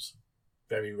 times.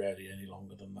 Very rarely any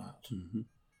longer than that.